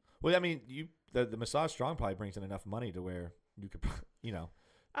 and well, I mean, the Massage Strong probably brings in enough money to where you could,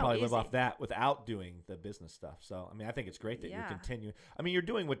 probably live off that without doing the business stuff. So, I mean, I think it's great that you're continuing. I mean, you're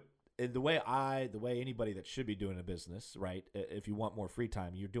doing the way anybody that should be doing a business, right? If you want more free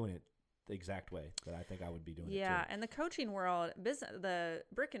time, you're doing it the exact way that I think I would be doing it Yeah, too. and the coaching world, the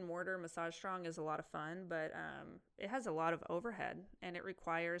brick and mortar Massage Strong is a lot of fun, but it has a lot of overhead, and it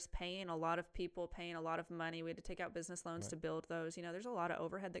requires paying a lot of people, paying a lot of money. We had to take out business loans to build those. There's a lot of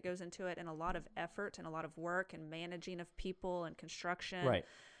overhead that goes into it, and a lot of effort and a lot of work and managing of people and construction. Right.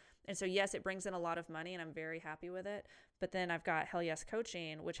 And so, yes, it brings in a lot of money, and I'm very happy with it. But then I've got Hell Yes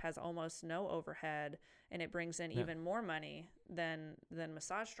Coaching, which has almost no overhead, and it brings in even more money than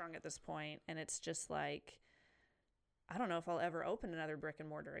Massage Strong at this point. And it's just like, I don't know if I'll ever open another brick and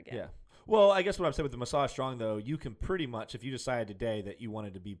mortar again. Yeah. Well, I guess what I'm saying with the Massage Strong, though, you can pretty much, if you decided today that you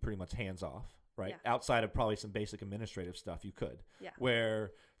wanted to be pretty much hands off, right? Yeah. Outside of probably some basic administrative stuff, you could. Yeah.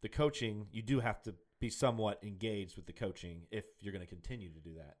 Where the coaching, you do have to be somewhat engaged with the coaching if you're going to continue to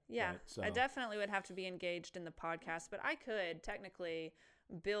do that. Yeah, right? So, I definitely would have to be engaged in the podcast, but I could technically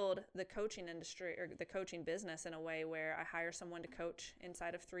build the coaching industry or the coaching business in a way where I hire someone to coach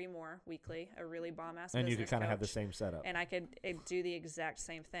inside of 3 more weekly, a really bomb-ass and business you could kind of have the coach, same setup. and I could do the exact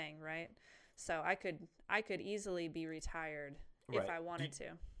same thing, right? So I could easily be retired if Right. I wanted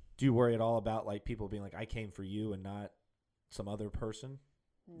to. Do you worry at all about like people being like, I came for you and not some other person?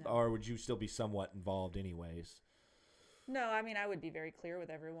 No. Or would you still be somewhat involved anyways? No, I mean, I would be very clear with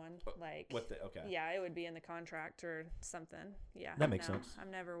everyone. Like, Okay. yeah, it would be in the contract or something. Yeah, That makes sense.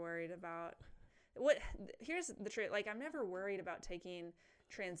 I'm never worried about here's the truth. Like, I'm never worried about taking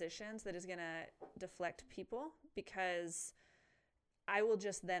transitions that is going to deflect people, because I will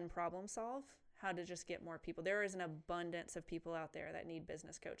just then problem solve how to just get more people. There is an abundance of people out there that need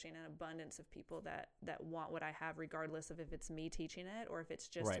business coaching, an abundance of people that want what I have, regardless of if it's me teaching it or if it's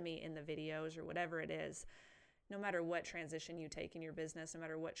just Right. me in the videos or whatever it is. No matter what transition you take in your business, no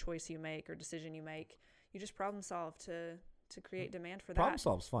matter what choice you make or decision you make, you just problem solve to create demand for Problem that.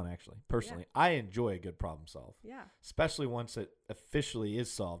 solve's fun, actually. Personally, I enjoy a good problem solve, Yeah. especially once it officially is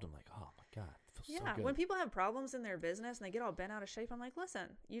solved. I'm like, oh my God, it feels so Yeah. good. When people have problems in their business and they get all bent out of shape, I'm like,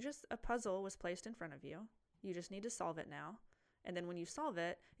 listen, a puzzle was placed in front of you. You just need to solve it now. And then when you solve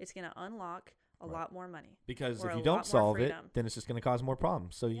it, it's going to unlock a lot more money. Because or if a you don't lot more solve it, freedom. then it's just going to cause more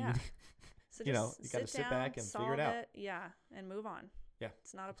problems. So Yeah. you, So you know, just you got to sit down, back and figure it solve out. Yeah, and move on. Yeah,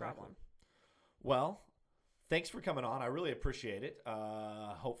 It's not a exactly. problem. Well, thanks for coming on. I really appreciate it.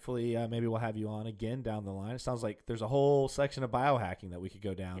 Hopefully, maybe we'll have you on again down the line. It sounds like there's a whole section of biohacking that we could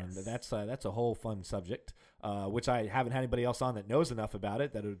go down, Yes. and that's a whole fun subject, which I haven't had anybody else on that knows enough about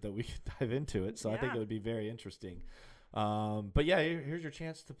it that we could dive into it. So I think Yeah. it would be very interesting. But yeah, here's your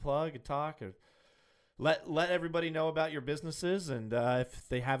chance to plug and talk, or let everybody know about your businesses, and if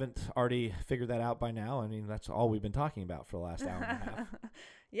they haven't already figured that out by now, I mean, that's all we've been talking about for the last hour and a half.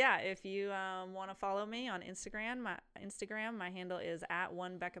 Yeah, if you want to follow me on Instagram, my handle is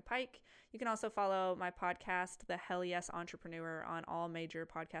 @1BeccaPike. You can also follow my podcast, The Hell Yes Entrepreneur, on all major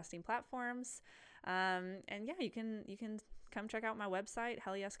podcasting platforms. And yeah, you can come check out my website,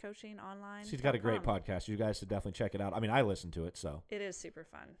 Hell Yes Coaching Online. She's got a great podcast. You guys should definitely check it out. I mean, I listen to it, so It is super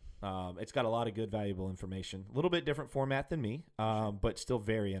fun. it's got a lot of good, valuable information. A little bit different format than me, but still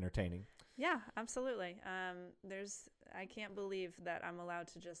very entertaining. Yeah, absolutely. I can't believe that I'm allowed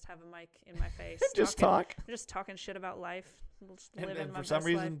to just have a mic in my face. Just talking shit about life. Just And living my for some best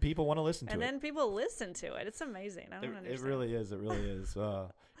reason, life. people want to listen to And it. then people listen to it. It's amazing. I don't It understand. really is. It really is.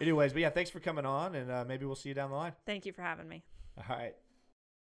 Anyways, but yeah, thanks for coming on, and maybe we'll see you down the line. Thank you for having me. All right.